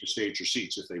guys need to stay at your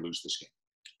seats if they lose this game.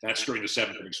 That's during the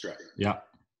 7th inning stretch. Yeah.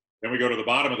 Then we go to the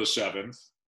bottom of the 7th.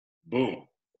 Boom.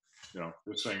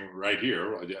 This thing right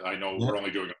here. I know we're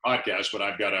only doing a podcast, but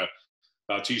I've got a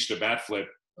Bautista bat flip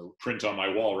print on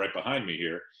my wall right behind me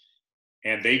here.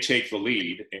 And they take the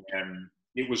lead, and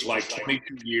it was like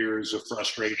 22 years of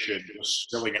frustration just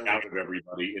spilling out of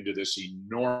everybody into this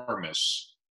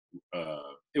enormous,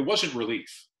 it wasn't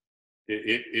relief.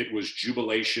 It was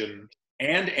jubilation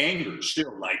and anger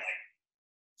still, like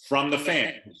from the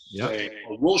fans saying,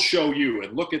 oh, we'll show you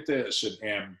and look at this.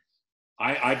 And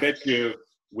I bet you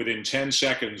within 10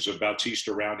 seconds of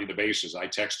Bautista rounding the bases, I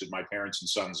texted my parents and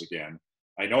sons again.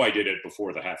 I know I did it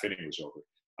before the half inning was over.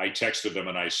 I texted them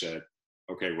and I said,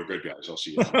 okay, we're good, guys. I'll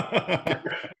see you.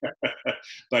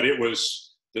 But it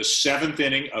was the 7th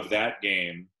inning of that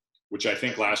game, which I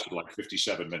think lasted like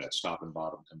 57 minutes, top and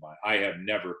bottom combined. I have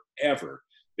never, ever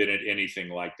been at anything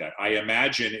like that. I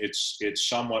imagine it's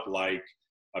somewhat like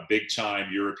a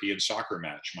big-time European soccer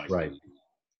match might be.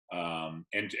 And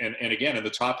again, in the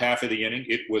top half of the inning,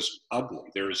 it was ugly.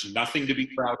 There is nothing to be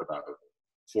proud about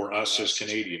for us as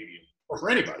Canadians, or for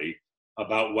anybody,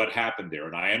 about what happened there.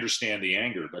 And I understand the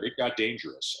anger, but it got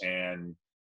dangerous. And,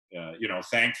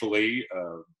 thankfully,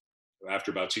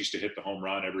 after Bautista hit the home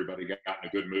run, everybody got in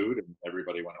a good mood and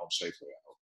everybody went home safely, I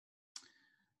hope.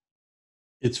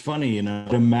 It's funny,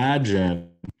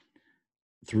 imagine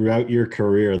throughout your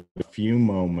career, a few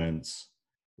moments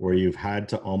where you've had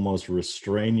to almost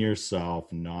restrain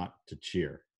yourself not to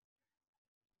cheer,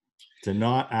 to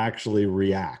not actually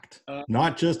react,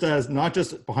 not just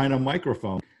behind a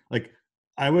microphone. Like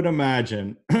I would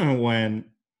imagine when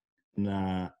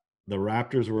the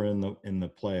Raptors were in the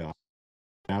playoffs,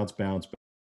 bounce,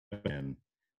 and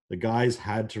the guys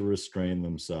had to restrain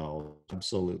themselves,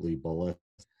 absolutely ballistic,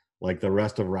 like the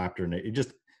rest of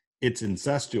Raptor. It's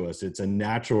incestuous. It's a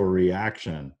natural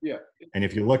reaction. Yeah. And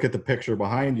if you look at the picture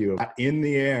behind you, in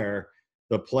the air,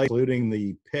 the play, including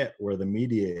the pit where the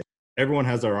media is, everyone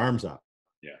has their arms up.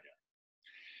 Yeah.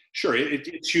 Sure.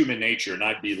 It's human nature. And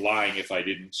I'd be lying if I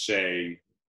didn't say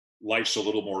life's a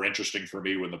little more interesting for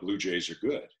me when the Blue Jays are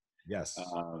good. Yes.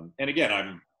 And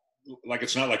again,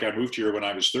 it's not like I moved here when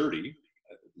I was 30.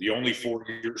 The only 4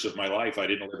 years of my life I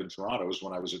didn't live in Toronto was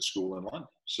when I was at school in London.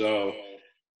 So,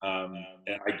 and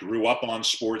I grew up on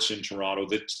sports in Toronto.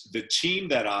 The team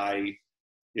that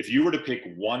if you were to pick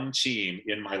one team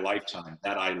in my lifetime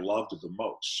that I loved the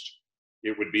most,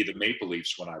 it would be the Maple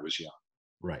Leafs when I was young.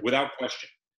 Right. Without question.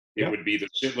 It would be the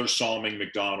Sittler, Salming,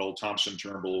 McDonald, Thompson,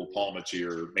 Turnbull,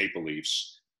 Palmateer, Maple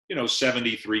Leafs,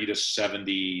 73 to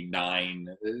 79,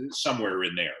 somewhere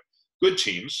in there. Good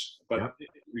teams, but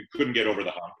we couldn't get over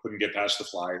the hump, couldn't get past the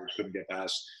Flyers, couldn't get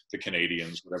past the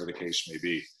Canadians, whatever the case may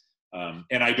be.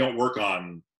 And I don't work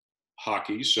on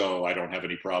hockey, so I don't have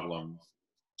any problem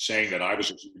saying that I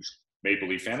was a huge Maple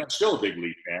Leaf fan. I'm still a big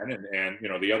Leaf fan, and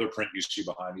the other print you see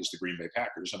behind me is the Green Bay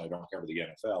Packers, and I don't cover the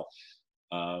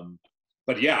NFL.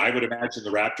 but yeah, I would imagine the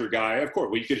Raptor guy, of course,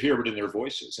 we could hear it in their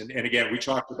voices. And again, we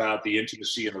talked about the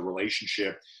intimacy and the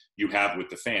relationship you have with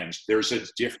the fans. There's a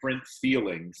different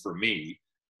feeling for me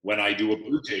when I do a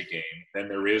Blue Jay game than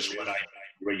there is when I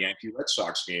do a Yankee Red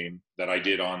Sox game that I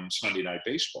did on Sunday Night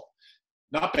Baseball.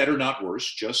 Not better, not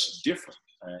worse, just different.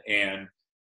 And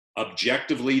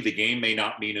objectively, the game may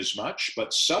not mean as much,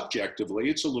 but subjectively,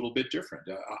 it's a little bit different.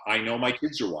 I know my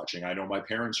kids are watching. I know my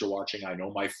parents are watching. I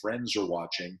know my friends are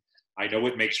watching. I know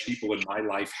it makes people in my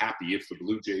life happy if the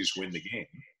Blue Jays win the game.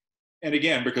 And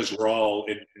again, because we're all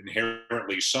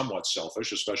inherently somewhat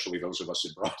selfish, especially those of us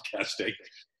in broadcasting,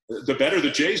 the better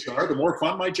the Jays are, the more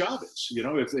fun my job is. You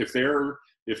know, if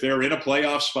they're in a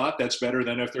playoff spot, that's better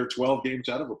than if they're 12 games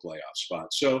out of a playoff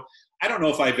spot. So I don't know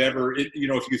if I've ever, if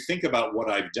you think about what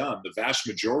I've done, the vast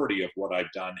majority of what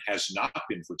I've done has not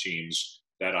been for teams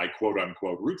that I quote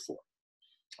unquote root for.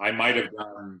 I might have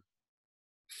done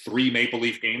 3 Maple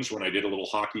Leaf games when I did a little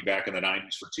hockey back in the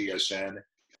 90s for TSN.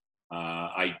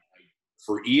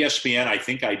 For ESPN, I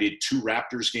think I did 2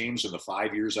 Raptors games in the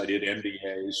 5 years I did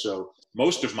NBA. So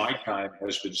most of my time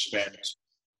has been spent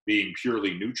being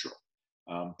purely neutral.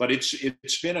 But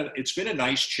it's been a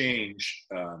nice change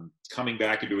coming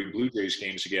back and doing Blue Jays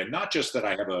games again. Not just that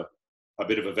I have a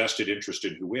bit of a vested interest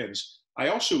in who wins. I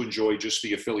also enjoy just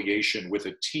the affiliation with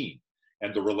a team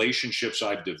and the relationships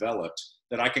I've developed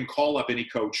that I can call up any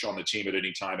coach on the team at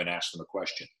any time and ask them a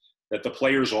question. That the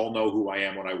players all know who I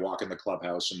am when I walk in the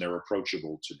clubhouse and they're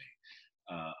approachable to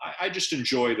me. I just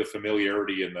enjoy the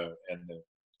familiarity and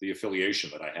the affiliation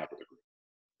that I have with the group.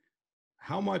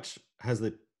 How much has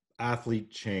the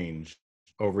athlete changed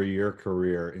over your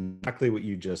career in exactly what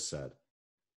you just said?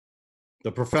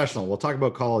 The professional, we'll talk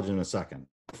about college in a second.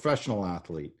 Professional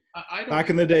athlete. Back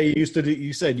in the day,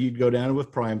 you said you'd go down with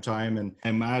prime time, and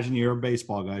imagine you're a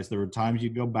baseball guy. So there were times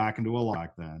you'd go back into a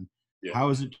lock then. Yeah. How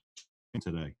is it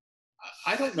today?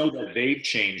 I don't know that they've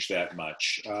changed that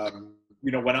much.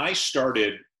 When I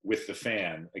started with the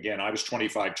Fan, again, I was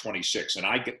 25, 26, and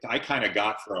I kind of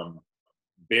got from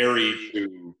Barry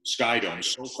to Skydome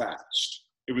so fast.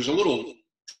 It was a little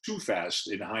too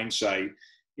fast in hindsight,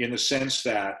 in the sense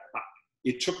that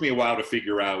it took me a while to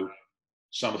figure out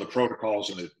some of the protocols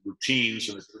and the routines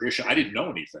and the tradition. I didn't know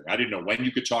anything. I didn't know when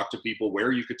you could talk to people,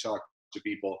 where you could talk to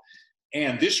people.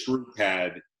 And this group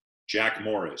had Jack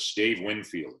Morris, Dave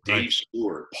Winfield, Dave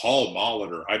Stewart, Paul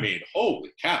Molitor. I mean,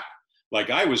 holy cow. Like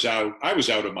I was out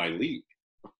of my league.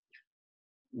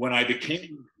 When I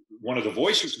became one of the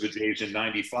voices of the Jays in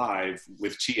 95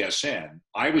 with TSN,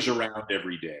 I was around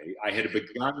every day. I had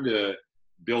begun to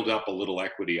build up a little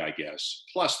equity, I guess.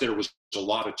 Plus there was a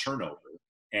lot of turnover.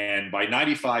 And by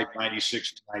 95,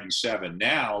 96, 97,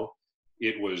 now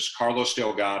it was Carlos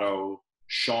Delgado,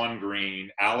 Sean Green,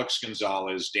 Alex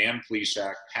Gonzalez, Dan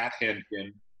Plesac, Pat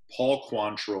Henkin, Paul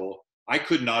Quantrill. I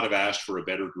could not have asked for a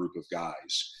better group of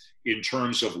guys in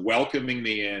terms of welcoming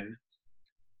me in,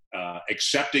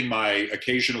 accepting my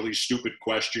occasionally stupid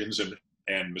questions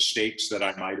and mistakes that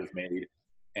I might have made.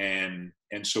 And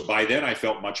so by then I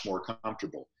felt much more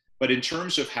comfortable. But in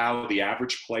terms of how the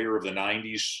average player of the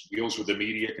 90s deals with the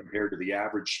media compared to the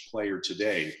average player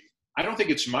today, I don't think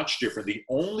it's much different. The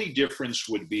only difference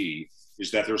would be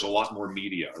is that there's a lot more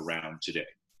media around today.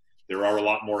 There are a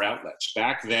lot more outlets.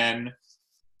 Back then,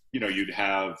 you'd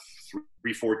have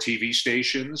 3-4 TV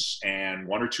stations and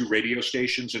 1 or 2 radio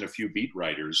stations and a few beat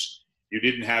writers. You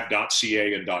didn't have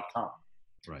 .ca and .com,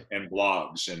 right, and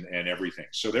blogs and everything.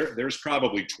 So there's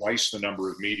probably twice the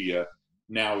number of media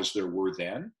now as there were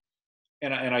then.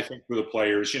 And I think for the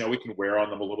players, we can wear on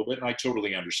them a little bit, and I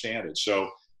totally understand it. So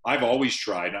I've always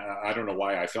tried. I don't know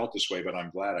why I felt this way, but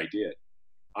I'm glad I did.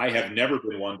 I have never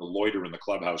been one to loiter in the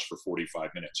clubhouse for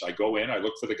 45 minutes. I go in, I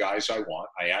look for the guys I want,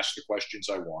 I ask the questions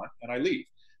I want, and I leave.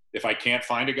 If I can't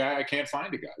find a guy, I can't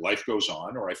find a guy. Life goes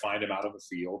on, or I find him out on the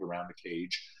field, around the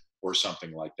cage, or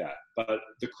something like that. But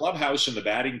the clubhouse and the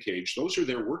batting cage, those are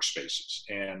their workspaces.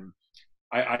 And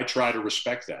I try to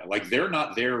respect that. Like, they're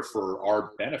not there for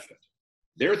our benefit.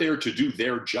 They're there to do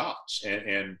their jobs.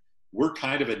 And we're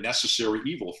kind of a necessary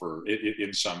evil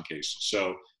in some cases.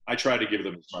 So I try to give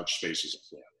them as much space as I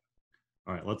can.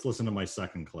 All right, let's listen to my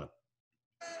second clip.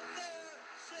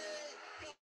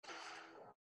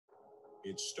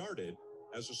 It started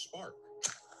as a spark,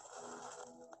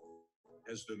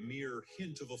 as the mere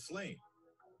hint of a flame,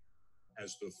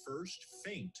 as the first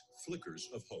faint flickers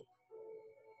of hope.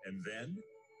 And then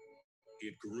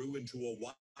it grew into a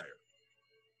wire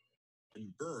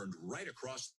and burned right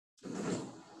across.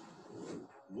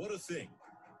 What a thing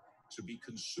to be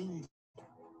consumed,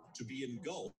 to be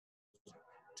engulfed,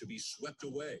 to be swept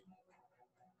away.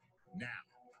 Now,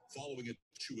 following it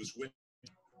to his wind,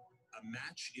 a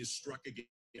match is struck again,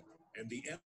 and the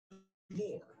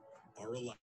more are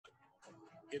allowed.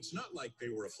 It's not like they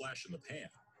were a flash in the pan.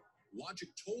 Logic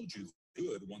told you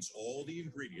good once all the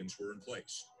ingredients were in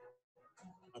place.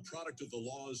 A product of the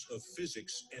laws of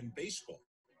physics and baseball,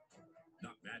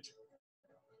 not magic.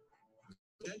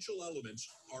 Potential elements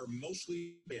are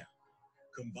mostly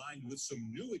combined with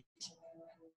some new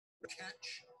to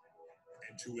catch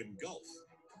and to engulf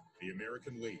the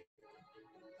American League.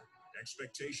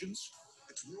 Expectations?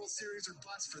 It's World Series or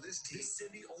bust for this team. This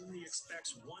city only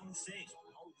expects one thing.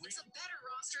 It's a better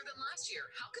roster than last year.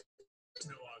 How could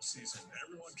no offseason?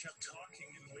 Everyone kept talking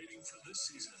and waiting for this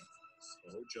season.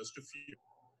 Oh, just a few.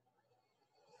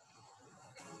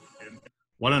 And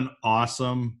What an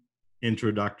awesome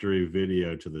introductory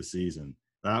video to the season.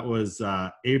 That was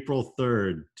April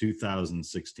 3rd,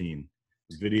 2016.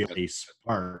 Video A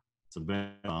Spark. It's a bit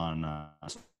on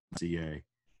CA.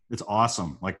 It's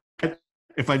awesome. Like,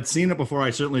 if I'd seen it before, I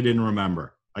certainly didn't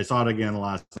remember. I saw it again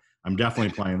last. I'm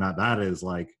definitely playing that. That is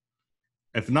like,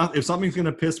 if something's going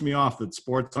to piss me off that's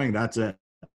sports thing, that's it.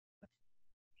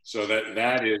 So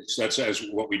that's as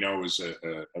what we know as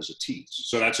a tease.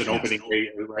 So that's an opening day,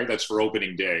 right? That's for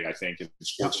opening day, I think. And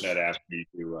Sportsnet asked me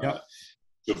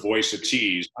to voice a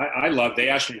tease. I love. They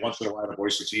asked me once in a while to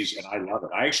voice a tease, and I love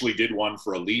it. I actually did one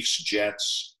for a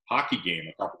Leafs-Jets hockey game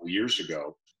a couple of years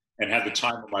ago, and had the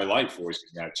time of my life voicing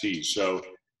that tease. So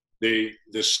the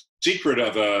secret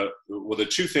of the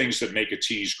two things that make a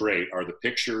tease great are the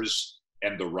pictures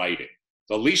and the writing.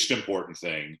 The least important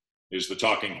thing is the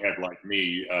talking head like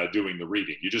me doing the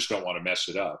reading. You just don't want to mess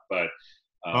it up. But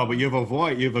but you have a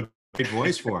voice. You have a great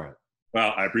voice for it.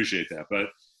 Well, I appreciate that. But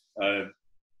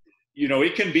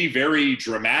it can be very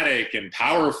dramatic and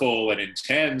powerful and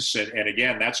intense. And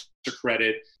again, that's a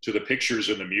credit to the pictures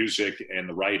and the music and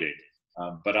the writing.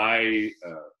 But I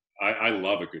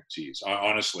love a good tease.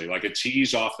 Honestly, like a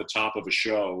tease off the top of a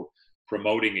show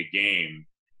promoting a game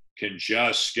can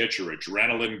just get your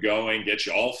adrenaline going, get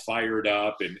you all fired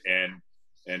up,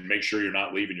 and make sure you're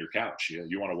not leaving your couch.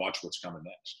 You want to watch what's coming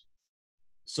next.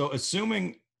 So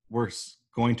assuming we're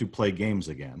going to play games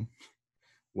again,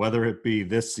 whether it be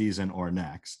this season or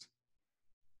next,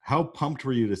 how pumped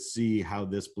were you to see how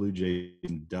this Blue Jays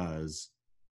does,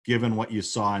 given what you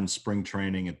saw in spring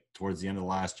training towards the end of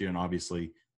last year and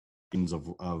obviously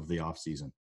of the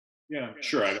offseason? Yeah,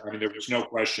 sure. I mean, there was no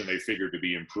question they figured to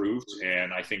be improved,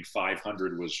 and I think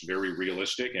 500 was very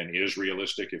realistic and is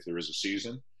realistic if there is a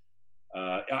season.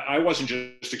 I wasn't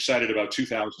just excited about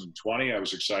 2020. I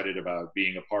was excited about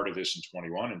being a part of this in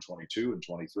 21 and 22 and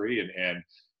 23, and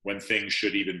when things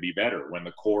should even be better, when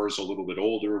the core is a little bit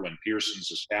older, when Pearson's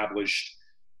established,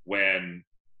 when,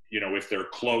 if they're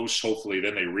close, hopefully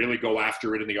then they really go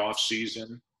after it in the off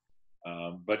season.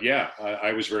 But yeah,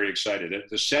 I was very excited.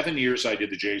 The 7 years I did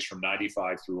the Jays from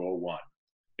 95 through 01,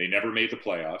 they never made the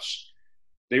playoffs.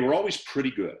 They were always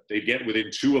pretty good. They'd get within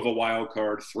 2 of a wild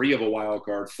card, 3 of a wild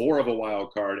card, 4 of a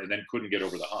wild card, and then couldn't get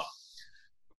over the hump.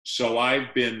 So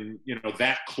I've been,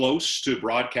 that close to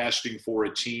broadcasting for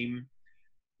a team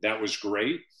that was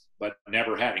great, but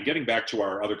never had. And getting back to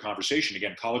our other conversation,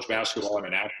 again, college basketball, I'm a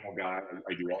national guy.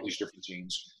 I do all these different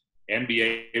teams.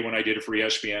 NBA, when I did it for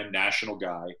ESPN, national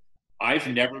guy. I've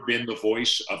never been the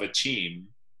voice of a team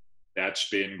that's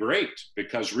been great,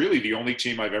 because really the only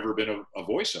team I've ever been a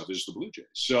voice of is the Blue Jays.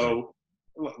 So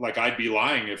like, I'd be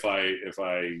lying if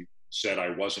I said I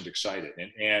wasn't excited.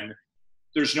 And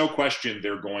there's no question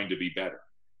they're going to be better.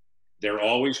 They're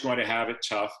always going to have it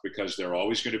tough because they're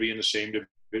always going to be in the same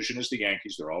division as the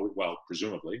Yankees. They're always, well,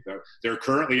 presumably they're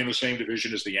currently in the same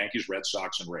division as the Yankees, Red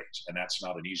Sox, and Rays. And that's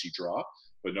not an easy draw.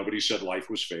 But nobody said life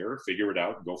was fair. Figure it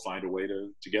out and go find a way to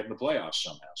get in the playoffs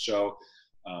somehow. So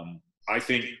I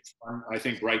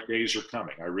think bright days are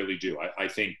coming. I really do. I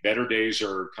think better days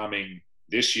are coming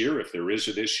this year, if there is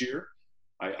a this year.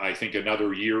 I think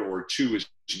another year or two is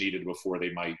needed before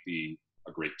they might be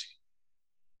a great team.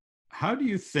 How do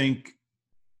you think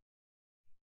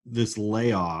this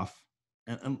layoff,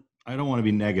 and I don't want to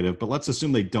be negative, but let's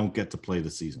assume they don't get to play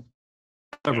the season,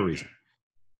 for whatever reason.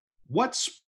 What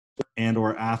sport and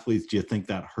or athletes do you think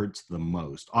that hurts the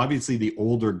most? Obviously, the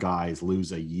older guys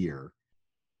lose a year,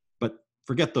 but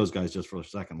forget those guys just for a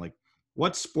second. Like,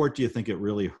 what sport do you think it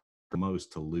really hurts the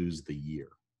most to lose the year?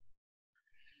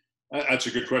 That's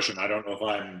a good question. I don't know if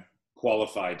I'm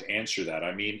qualified to answer that.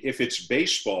 I mean, if it's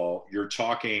baseball, you're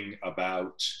talking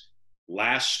about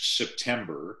last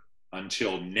September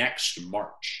until next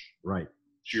March. Right.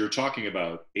 So you're talking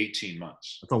about 18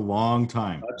 months. That's a long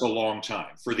time. That's a long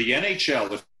time. For the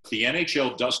NHL, if the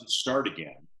NHL doesn't start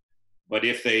again, but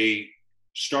if they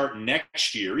start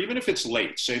next year, even if it's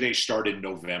late, say they start in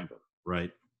November.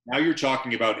 Right. Now you're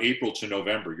talking about April to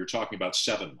November. You're talking about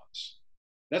 7 months.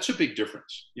 That's a big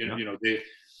difference.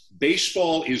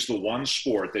 Baseball is the one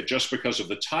sport that, just because of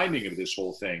the timing of this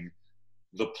whole thing,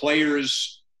 the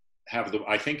players have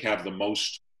the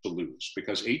most to lose,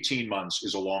 because 18 months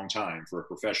is a long time for a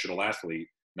professional athlete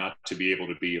not to be able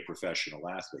to be a professional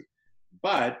athlete.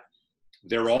 But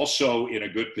they're also in a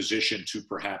good position to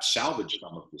perhaps salvage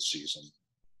some of this season,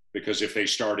 because if they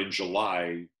start in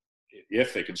July,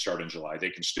 if they can start in July, they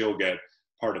can still get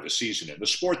part of the season in. The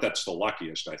sport that's the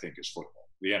luckiest, I think, is football.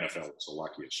 The NFL is the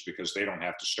luckiest because they don't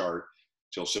have to start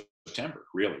till September,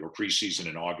 really, or preseason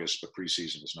in August, but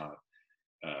preseason is not,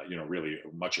 really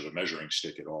much of a measuring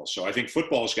stick at all. So I think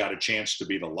football's got a chance to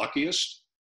be the luckiest.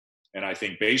 And I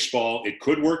think baseball, it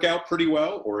could work out pretty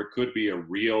well, or it could be a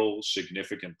real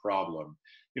significant problem.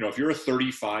 If you're a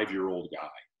 35-year-old guy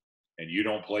and you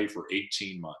don't play for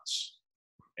 18 months,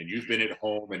 and you've been at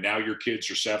home, and now your kids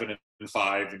are 7 and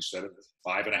 5 instead of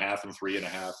 5.5 and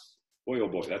 3.5, boy, oh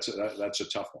boy, that's a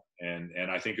tough one.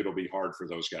 And I think it'll be hard for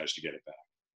those guys to get it back.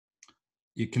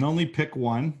 You can only pick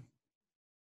one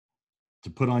to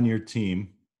put on your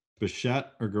team,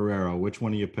 Bichette or Guerrero. Which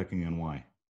one are you picking and why?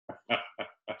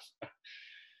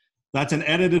 That's an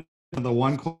edited, the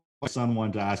one question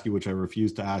one to ask you, which I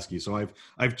refuse to ask you. So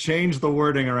I've changed the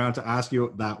wording around to ask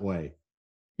you that way.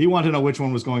 He wanted to know which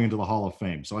one was going into the Hall of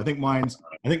Fame. So I think mine's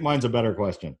a better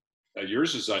question.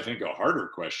 Yours is, I think, a harder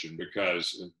question,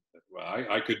 because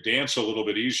I could dance a little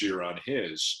bit easier on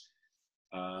his.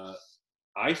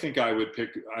 I think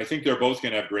they're both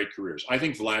going to have great careers. I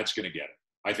think Vlad's going to get it.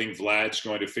 I think Vlad's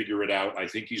going to figure it out. I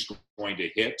think he's going to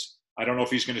hit. I don't know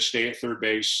if he's going to stay at third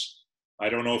base. I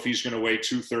don't know if he's going to weigh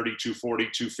 230, 240,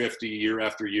 250 year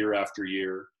after year after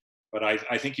year. But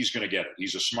I think he's going to get it.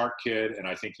 He's a smart kid, and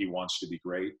I think he wants to be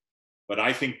great. But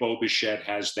I think Bo Bichette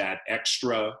has that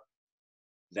extra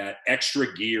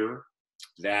gear,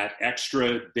 that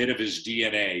extra bit of his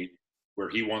DNA where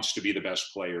he wants to be the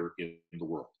best player in the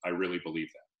world. I really believe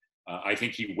that. I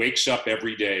think he wakes up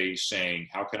every day saying,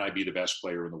 how can I be the best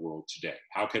player in the world today?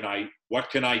 What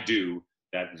can I do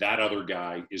that other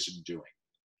guy isn't doing?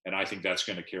 And I think that's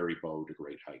going to carry Bo to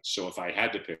great heights. So if I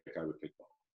had to pick, I would pick Bo.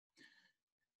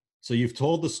 So you've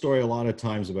told the story a lot of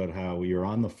times about how you're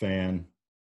on the fan,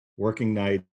 working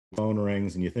night, phone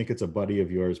rings, and you think it's a buddy of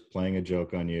yours playing a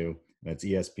joke on you, and it's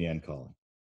ESPN calling.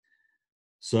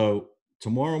 So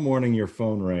tomorrow morning your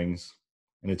phone rings,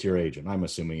 and it's your agent. I'm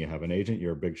assuming you have an agent.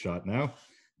 You're a big shot now.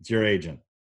 It's your agent.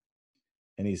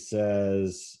 And he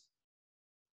says,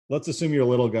 let's assume your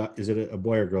little guy, is it a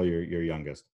boy or girl, your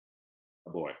youngest? A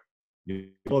boy. Your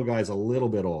little guy's a little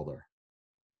bit older.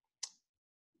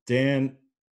 Dan,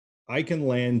 I can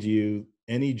land you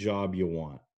any job you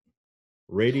want.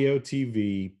 Radio,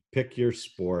 TV, pick your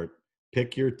sport,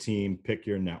 pick your team, pick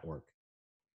your network.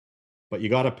 But you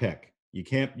got to pick. You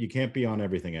can't be on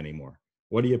everything anymore.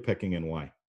 What are you picking and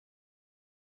why?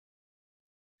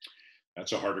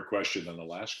 That's a harder question than the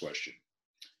last question.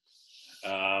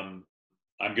 I'm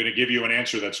going to give you an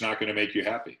answer that's not going to make you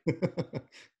happy.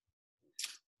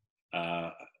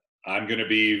 I'm going to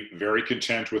be very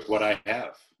content with what I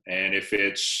have. And if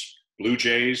it's Blue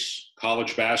Jays,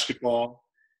 college basketball,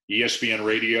 ESPN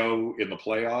radio in the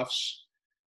playoffs,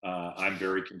 I'm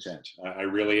very content. I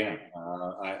really am.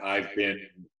 I've been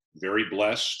very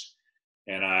blessed,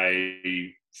 and I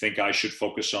think I should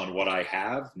focus on what I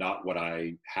have, not what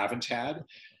I haven't had.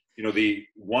 The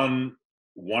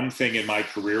one thing in my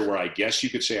career where I guess you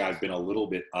could say I've been a little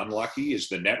bit unlucky is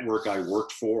the network I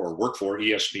work for,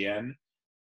 ESPN,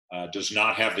 does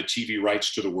not have the TV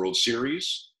rights to the World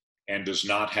Series and does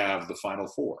not have the Final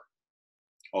Four.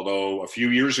 Although a few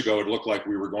years ago, it looked like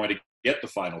we were going to get the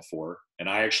Final Four. And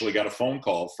I actually got a phone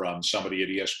call from somebody at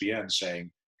ESPN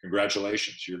saying,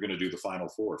 congratulations, you're going to do the Final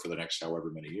Four for the next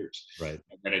however many years. Right.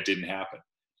 And it didn't happen.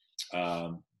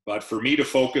 But for me to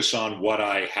focus on what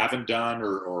I haven't done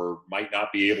or might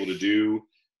not be able to do,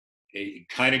 it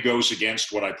kind of goes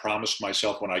against what I promised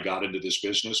myself when I got into this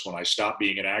business. When I stopped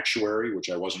being an actuary, which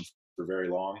I wasn't for very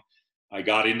long, I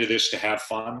got into this to have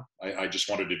fun. I just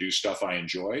wanted to do stuff I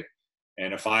enjoy.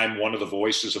 And if I'm one of the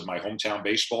voices of my hometown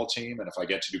baseball team, and if I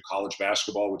get to do college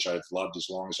basketball, which I've loved as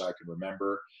long as I can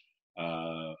remember,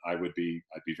 I'd be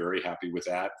very happy with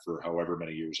that for however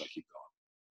many years I keep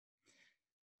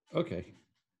going. Okay.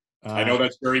 I know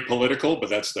that's very political, but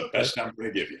that's the best I'm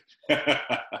going to give you.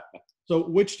 So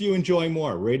which do you enjoy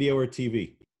more, radio or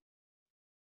TV?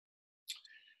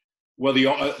 Well,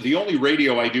 the only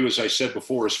radio I do, as I said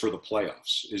before, is for the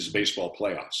playoffs, is baseball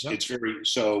playoffs. Yep.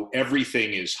 So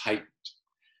everything is heightened.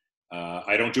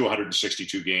 I don't do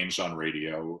 162 games on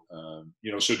radio.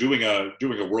 So doing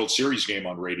a World Series game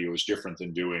on radio is different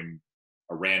than doing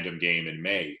a random game in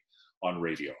May on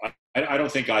radio. I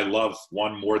don't think I love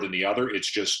one more than the other.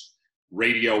 It's just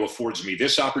radio affords me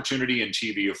this opportunity and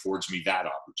TV affords me that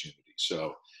opportunity.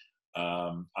 So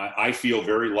I feel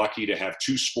very lucky to have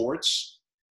two sports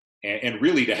and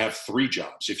really to have three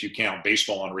jobs, if you count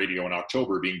baseball on radio in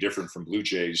October being different from Blue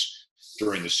Jays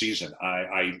during the season.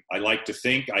 I like to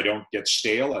think I don't get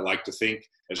stale. I like to think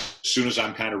as soon as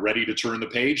I'm kind of ready to turn the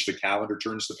page, the calendar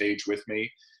turns the page with me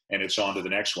and it's on to the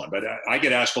next one. But I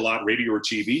get asked a lot, radio or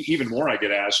TV. Even more, I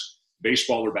get asked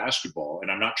baseball or basketball.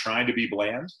 And I'm not trying to be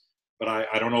bland, but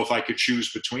I don't know if I could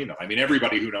choose between them. I mean,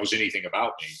 everybody who knows anything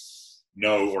about me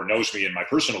knows me in my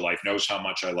personal life knows how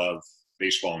much I love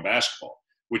baseball and basketball,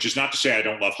 which is not to say I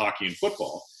don't love hockey and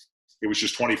football. It was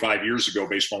just 25 years ago,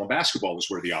 baseball and basketball was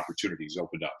where the opportunities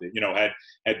opened up.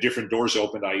 Had different doors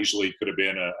opened, I easily could have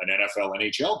been an NFL,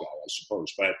 NHL guy, I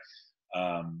suppose. But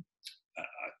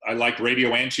I like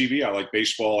radio and TV. I like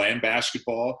baseball and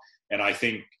basketball. And I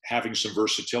think having some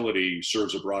versatility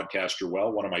serves a broadcaster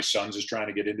well. One of my sons is trying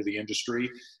to get into the industry.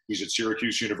 He's at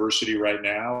Syracuse University right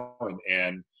now.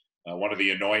 And one of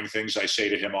the annoying things I say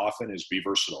to him often is be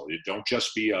versatile. Don't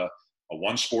just be a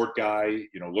one sport guy.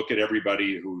 Look at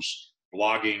everybody who's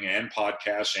blogging and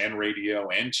podcasts and radio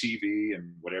and TV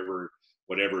and whatever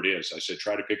it is. I said,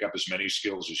 try to pick up as many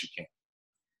skills as you can.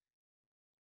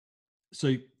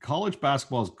 So college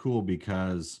basketball is cool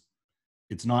because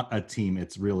it's not a team.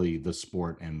 It's really the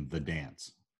sport and the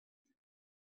dance.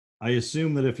 I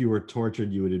assume that if you were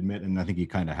tortured, you would admit, and I think you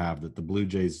kind of have, that the Blue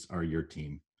Jays are your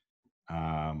team,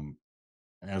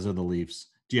 as are the Leafs.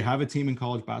 Do you have a team in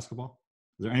college basketball?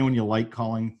 Is there anyone you like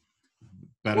calling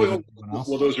better than anyone else?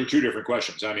 Well, those are two different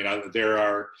questions. I mean, there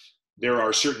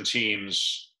are certain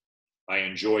teams I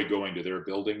enjoy going to their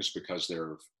buildings because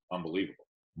they're unbelievable.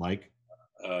 Like?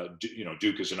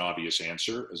 Duke is an obvious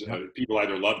answer. People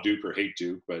either love Duke or hate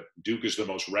Duke, but Duke is the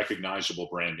most recognizable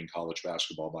brand in college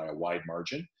basketball by a wide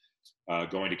margin.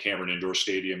 Going to Cameron Indoor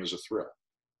Stadium is a thrill.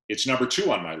 It's number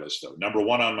 2 on my list, though. Number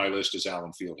 1 on my list is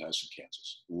Allen Fieldhouse in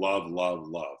Kansas. Love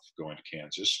going to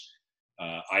Kansas.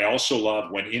 I also love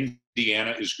when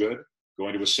Indiana is good.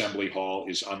 Going to Assembly Hall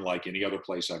is unlike any other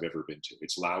place I've ever been to.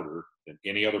 It's louder than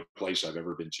any other place I've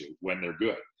ever been to when they're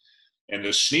good. And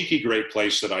the sneaky great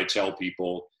place that I tell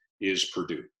people is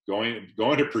Purdue. Going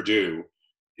to Purdue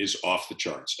is off the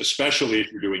charts, especially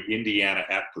if you're doing Indiana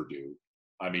at Purdue.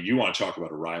 I mean, you want to talk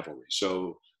about a rivalry.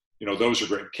 So, those are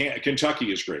great.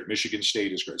 Kentucky is great. Michigan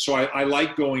State is great. So I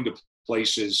like going to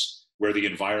places where the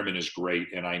environment is great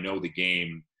and I know the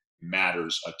game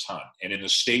matters a ton. And in the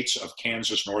states of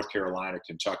Kansas, North Carolina,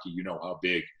 Kentucky, you know how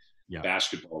big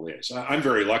basketball is. I'm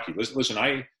very lucky. Listen,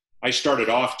 I started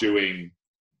off doing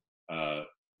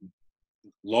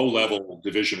low-level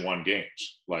Division I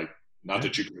games. Like, not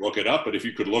that you can look it up, but if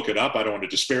you could look it up, I don't want to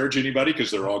disparage anybody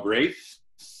because they're all great.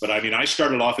 But I mean, I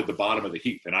started off at the bottom of the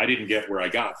heap, and I didn't get where I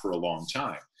got for a long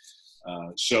time.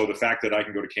 So the fact that I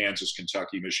can go to Kansas,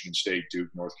 Kentucky, Michigan State, Duke,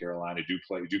 North Carolina,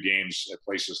 do games at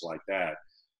places like that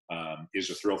is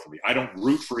a thrill for me. I don't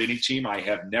root for any team. I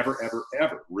have never, ever,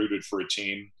 ever rooted for a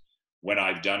team when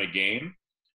I've done a game.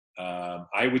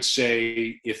 I would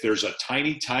say if there's a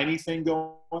tiny thing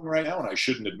going right now, and I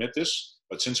shouldn't admit this,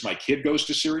 but since my kid goes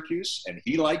to Syracuse and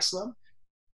he likes them,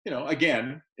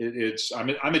 again,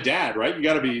 I'm a dad, right? You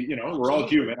got to be, we're all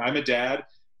human. I'm a dad,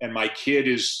 and my kid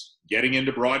is getting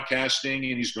into broadcasting,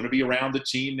 and he's going to be around the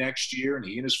team next year, and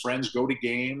he and his friends go to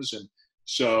games. And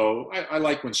so I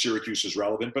like when Syracuse is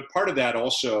relevant. But part of that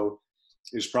also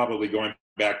is probably going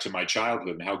back to my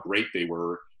childhood and how great they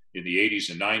were in the 80s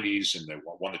and 90s, and they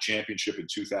won the championship in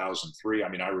 2003. I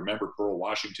mean, I remember Pearl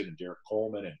Washington and Derek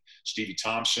Coleman and Stevie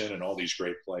Thompson and all these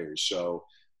great players. So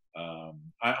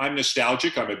I'm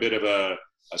nostalgic. I'm a bit of a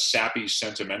sappy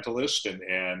sentimentalist,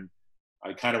 and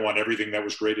I kind of want everything that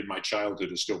was great in my childhood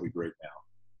to still be great now.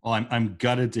 Well, I'm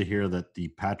gutted to hear that the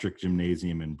Patrick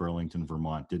Gymnasium in Burlington,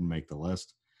 Vermont didn't make the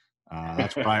list.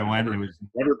 That's where I went. It was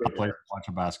a place to watch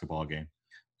a basketball game.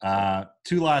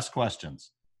 2 last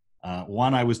questions.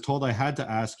 One, I was told I had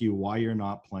to ask you why you're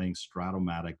not playing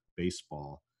Stratomatic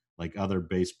baseball like other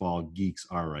baseball geeks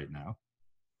are right now.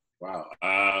 Wow.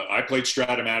 I played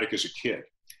Stratomatic as a kid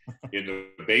in the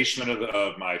basement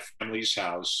of my family's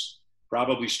house.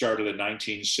 Probably started in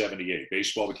 1978.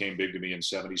 Baseball became big to me in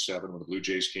 77 when the Blue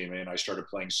Jays came in. I started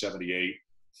playing 78,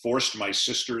 forced my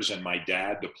sisters and my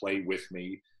dad to play with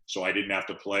me so I didn't have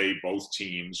to play both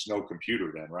teams. No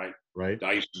computer then, right? Right.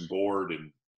 Dice and board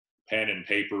and pen and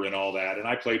paper and all that. And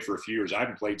I played for a few years. I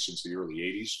haven't played since the early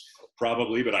 80s.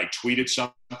 probably, but I tweeted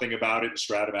something about it and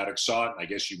Stratomatic saw it. And I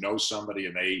guess you know somebody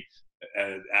and they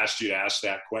asked you to ask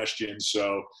that question.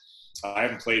 So I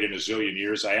haven't played in a zillion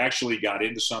years. I actually got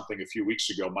into something a few weeks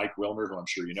ago. Mike Wilner, who I'm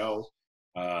sure you know,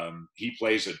 he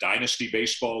plays a dynasty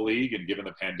baseball league, and given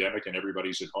the pandemic and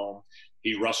everybody's at home,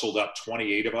 he rustled up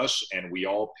 28 of us, and we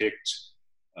all picked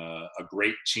a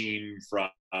great team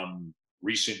from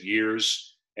recent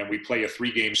years, and we play a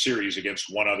 3-game series against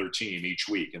one other team each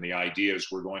week. And the idea is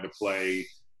we're going to play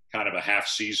kind of a half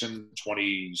season,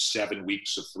 27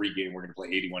 weeks of 3-game. We're going to play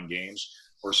 81 games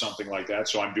or something like that.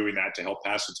 So I'm doing that to help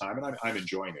pass the time, and I'm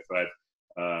enjoying it. But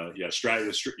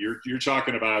you're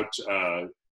talking about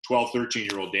 12,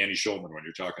 13-year-old Danny Schulman when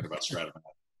you're talking about Stratomatic.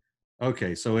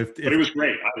 Okay, so if but it was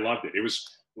great. I loved it.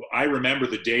 I remember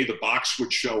the day the box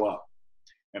would show up,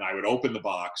 and I would open the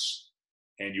box,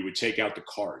 and you would take out the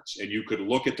cards, and you could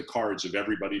look at the cards of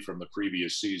everybody from the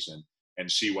previous season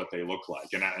and see what they look like.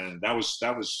 And that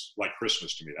was like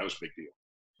Christmas to me. That was a big deal.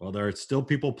 Well, there are still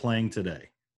people playing today.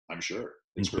 I'm sure.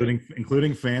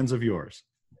 Including fans of yours.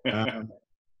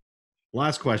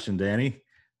 Last question, Danny.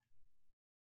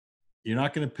 You're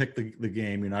not going to pick the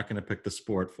game. You're not going to pick the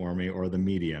sport for me or the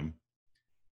medium.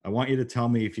 I want you to tell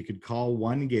me if you could call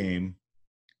one game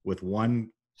with one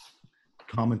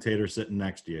commentator sitting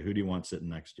next to you. Who do you want sitting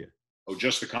next to you? Oh,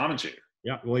 just the commentator.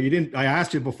 Yeah. Well, you didn't. I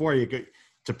asked you before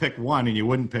to pick one, and you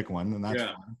wouldn't pick one, and that's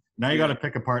fine. Now you got to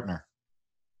pick a partner.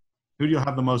 Who do you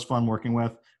have the most fun working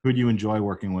with? Who do you enjoy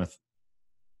working with?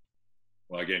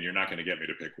 Well, again, you're not going to get me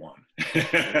to pick one.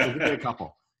 Give me a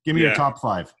couple. Give me your top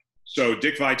 5. So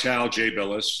Dick Vitale, Jay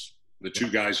Billis, the two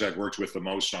guys I've worked with the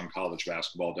most on college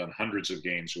basketball, done hundreds of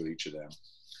games with each of them.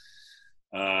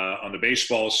 On the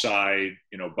baseball side,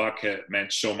 Buck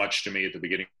meant so much to me at the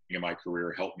beginning of my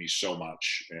career, helped me so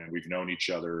much, and we've known each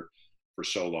other for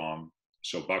so long.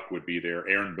 So Buck would be there.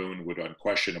 Aaron Boone would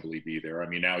unquestionably be there. I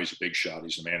mean, now he's a big shot.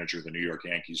 He's the manager of the New York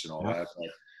Yankees and all that.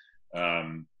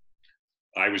 But,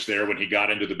 I was there when he got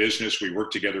into the business. We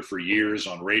worked together for years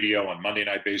on radio, on Monday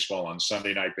Night Baseball, on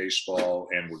Sunday Night Baseball,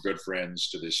 and we're good friends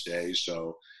to this day.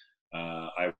 So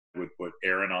I would put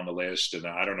Aaron on the list, and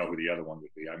I don't know who the other one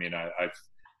would be. I mean,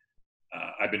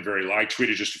 I've been I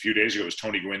tweeted just a few days ago, it was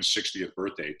Tony Gwynn's 60th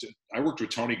birthday. I worked with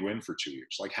Tony Gwynn for 2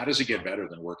 years. Like, how does it get better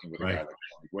than working with a guy like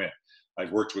Tony Gwynn?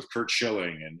 I've worked with Curt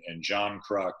Schilling and John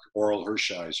Kruk, Oral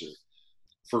Hershiser.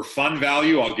 For fun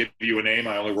value, I'll give you a name.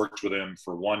 I only worked with him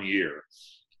for 1 year.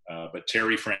 But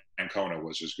Terry Francona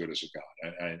was as good as it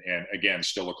got. And again,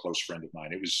 still a close friend of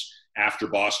mine. It was after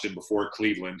Boston, before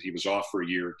Cleveland. He was off for a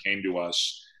year, came to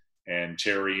us, and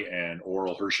Terry and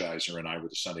Oral Hershiser and I were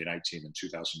the Sunday night team in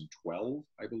 2012,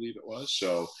 I believe it was.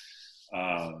 So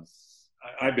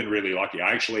I've been really lucky.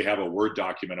 I actually have a Word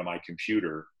document on my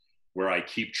computer where I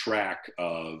keep track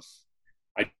of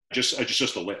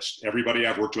just a list. Everybody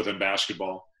I've worked with in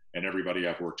basketball and everybody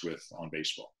I've worked with on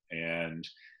baseball. And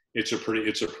it's a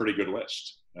pretty good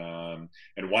list.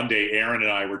 And one day Aaron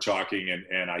and I were talking,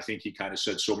 and I think he kind of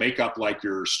said, so make up like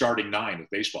your starting 9 of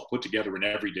baseball, put together an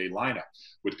everyday lineup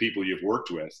with people you've worked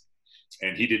with.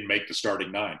 And he didn't make the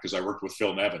starting 9 because I worked with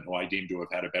Phil Nevin, who I deemed to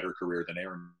have had a better career than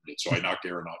Aaron did. So I knocked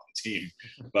Aaron off the team.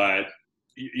 But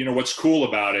what's cool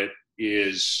about it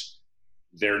is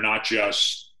they're not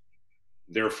just,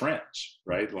 they're friends,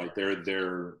 right? Like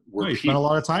you spent a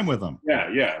lot of time with them.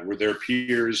 Yeah. We're their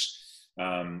peers.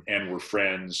 And we're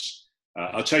friends.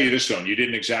 I'll tell you this, though, you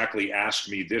didn't exactly ask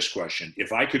me this question.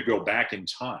 If I could go back in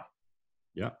time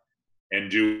and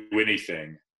do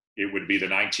anything, it would be the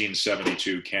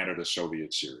 1972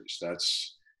 Canada-Soviet series.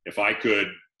 That's, if I could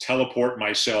teleport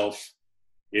myself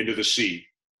into the seat,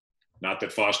 not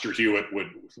that Foster Hewitt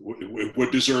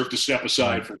would deserve to step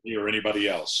aside from me or anybody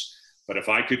else, but if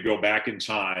I could go back in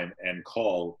time and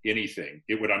call anything,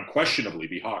 it would unquestionably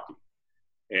be hockey.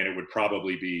 And it would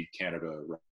probably be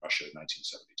Canada-Russia in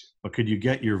 1972. But could you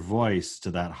get your voice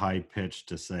to that high pitch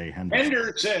to say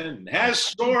Henderson has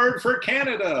scored for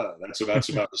Canada? That's about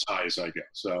as high as I go.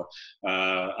 So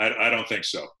I don't think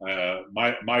so.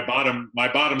 My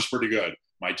bottom's pretty good.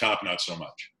 My top, not so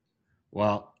much.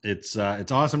 Well, it's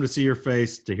awesome to see your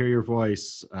face, to hear your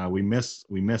voice. We miss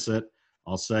it.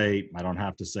 I'll say, I don't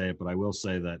have to say it, but I will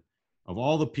say that of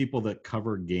all the people that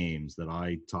cover games that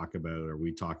I talk about or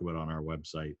we talk about on our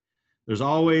website, there's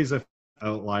always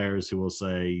outliers who will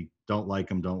say, don't like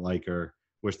him, don't like her,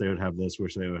 wish they would have this,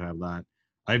 wish they would have that.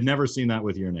 I've never seen that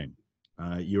with your name.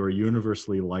 You are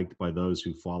universally liked by those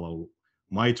who follow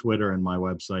my Twitter and my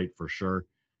website for sure.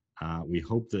 We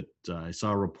hope that I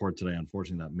saw a report today,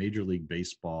 unfortunately, that Major League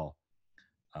Baseball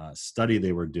study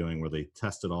they were doing where they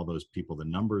tested all those people, the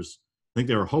numbers. I think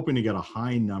they were hoping to get a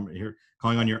high number here,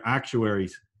 calling on your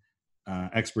actuaries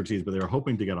expertise, but they were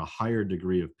hoping to get a higher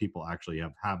degree of people actually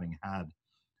having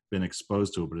been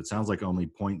exposed to it. But it sounds like only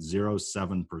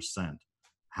 0.07%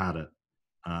 had it,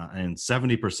 and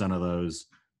 70% of those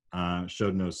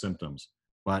showed no symptoms.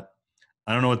 But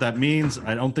I don't know what that means.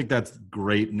 I don't think that's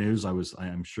great news. I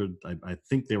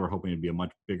think they were hoping it'd be a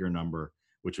much bigger number,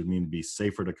 which would mean it'd be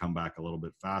safer to come back a little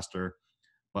bit faster.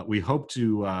 But we hope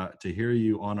to hear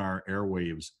you on our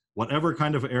airwaves, whatever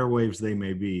kind of airwaves they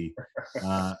may be,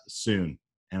 soon.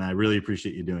 And I really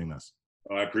appreciate you doing this.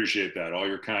 Well, I appreciate that. All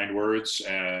your kind words,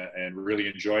 and really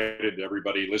enjoyed it.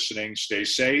 Everybody listening, stay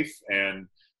safe, and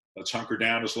let's hunker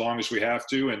down as long as we have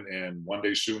to. And one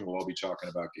day soon, we'll all be talking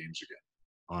about games again.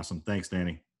 Awesome. Thanks,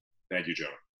 Danny. Thank you, Joe.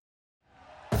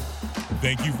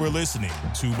 Thank you for listening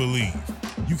to Believe.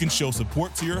 You can show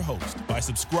support to your host by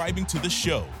subscribing to the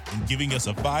show and giving us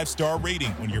a 5-star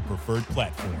rating on your preferred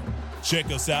platform. Check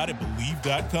us out at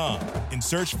Believe.com and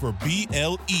search for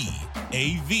BLEAV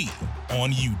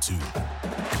on YouTube.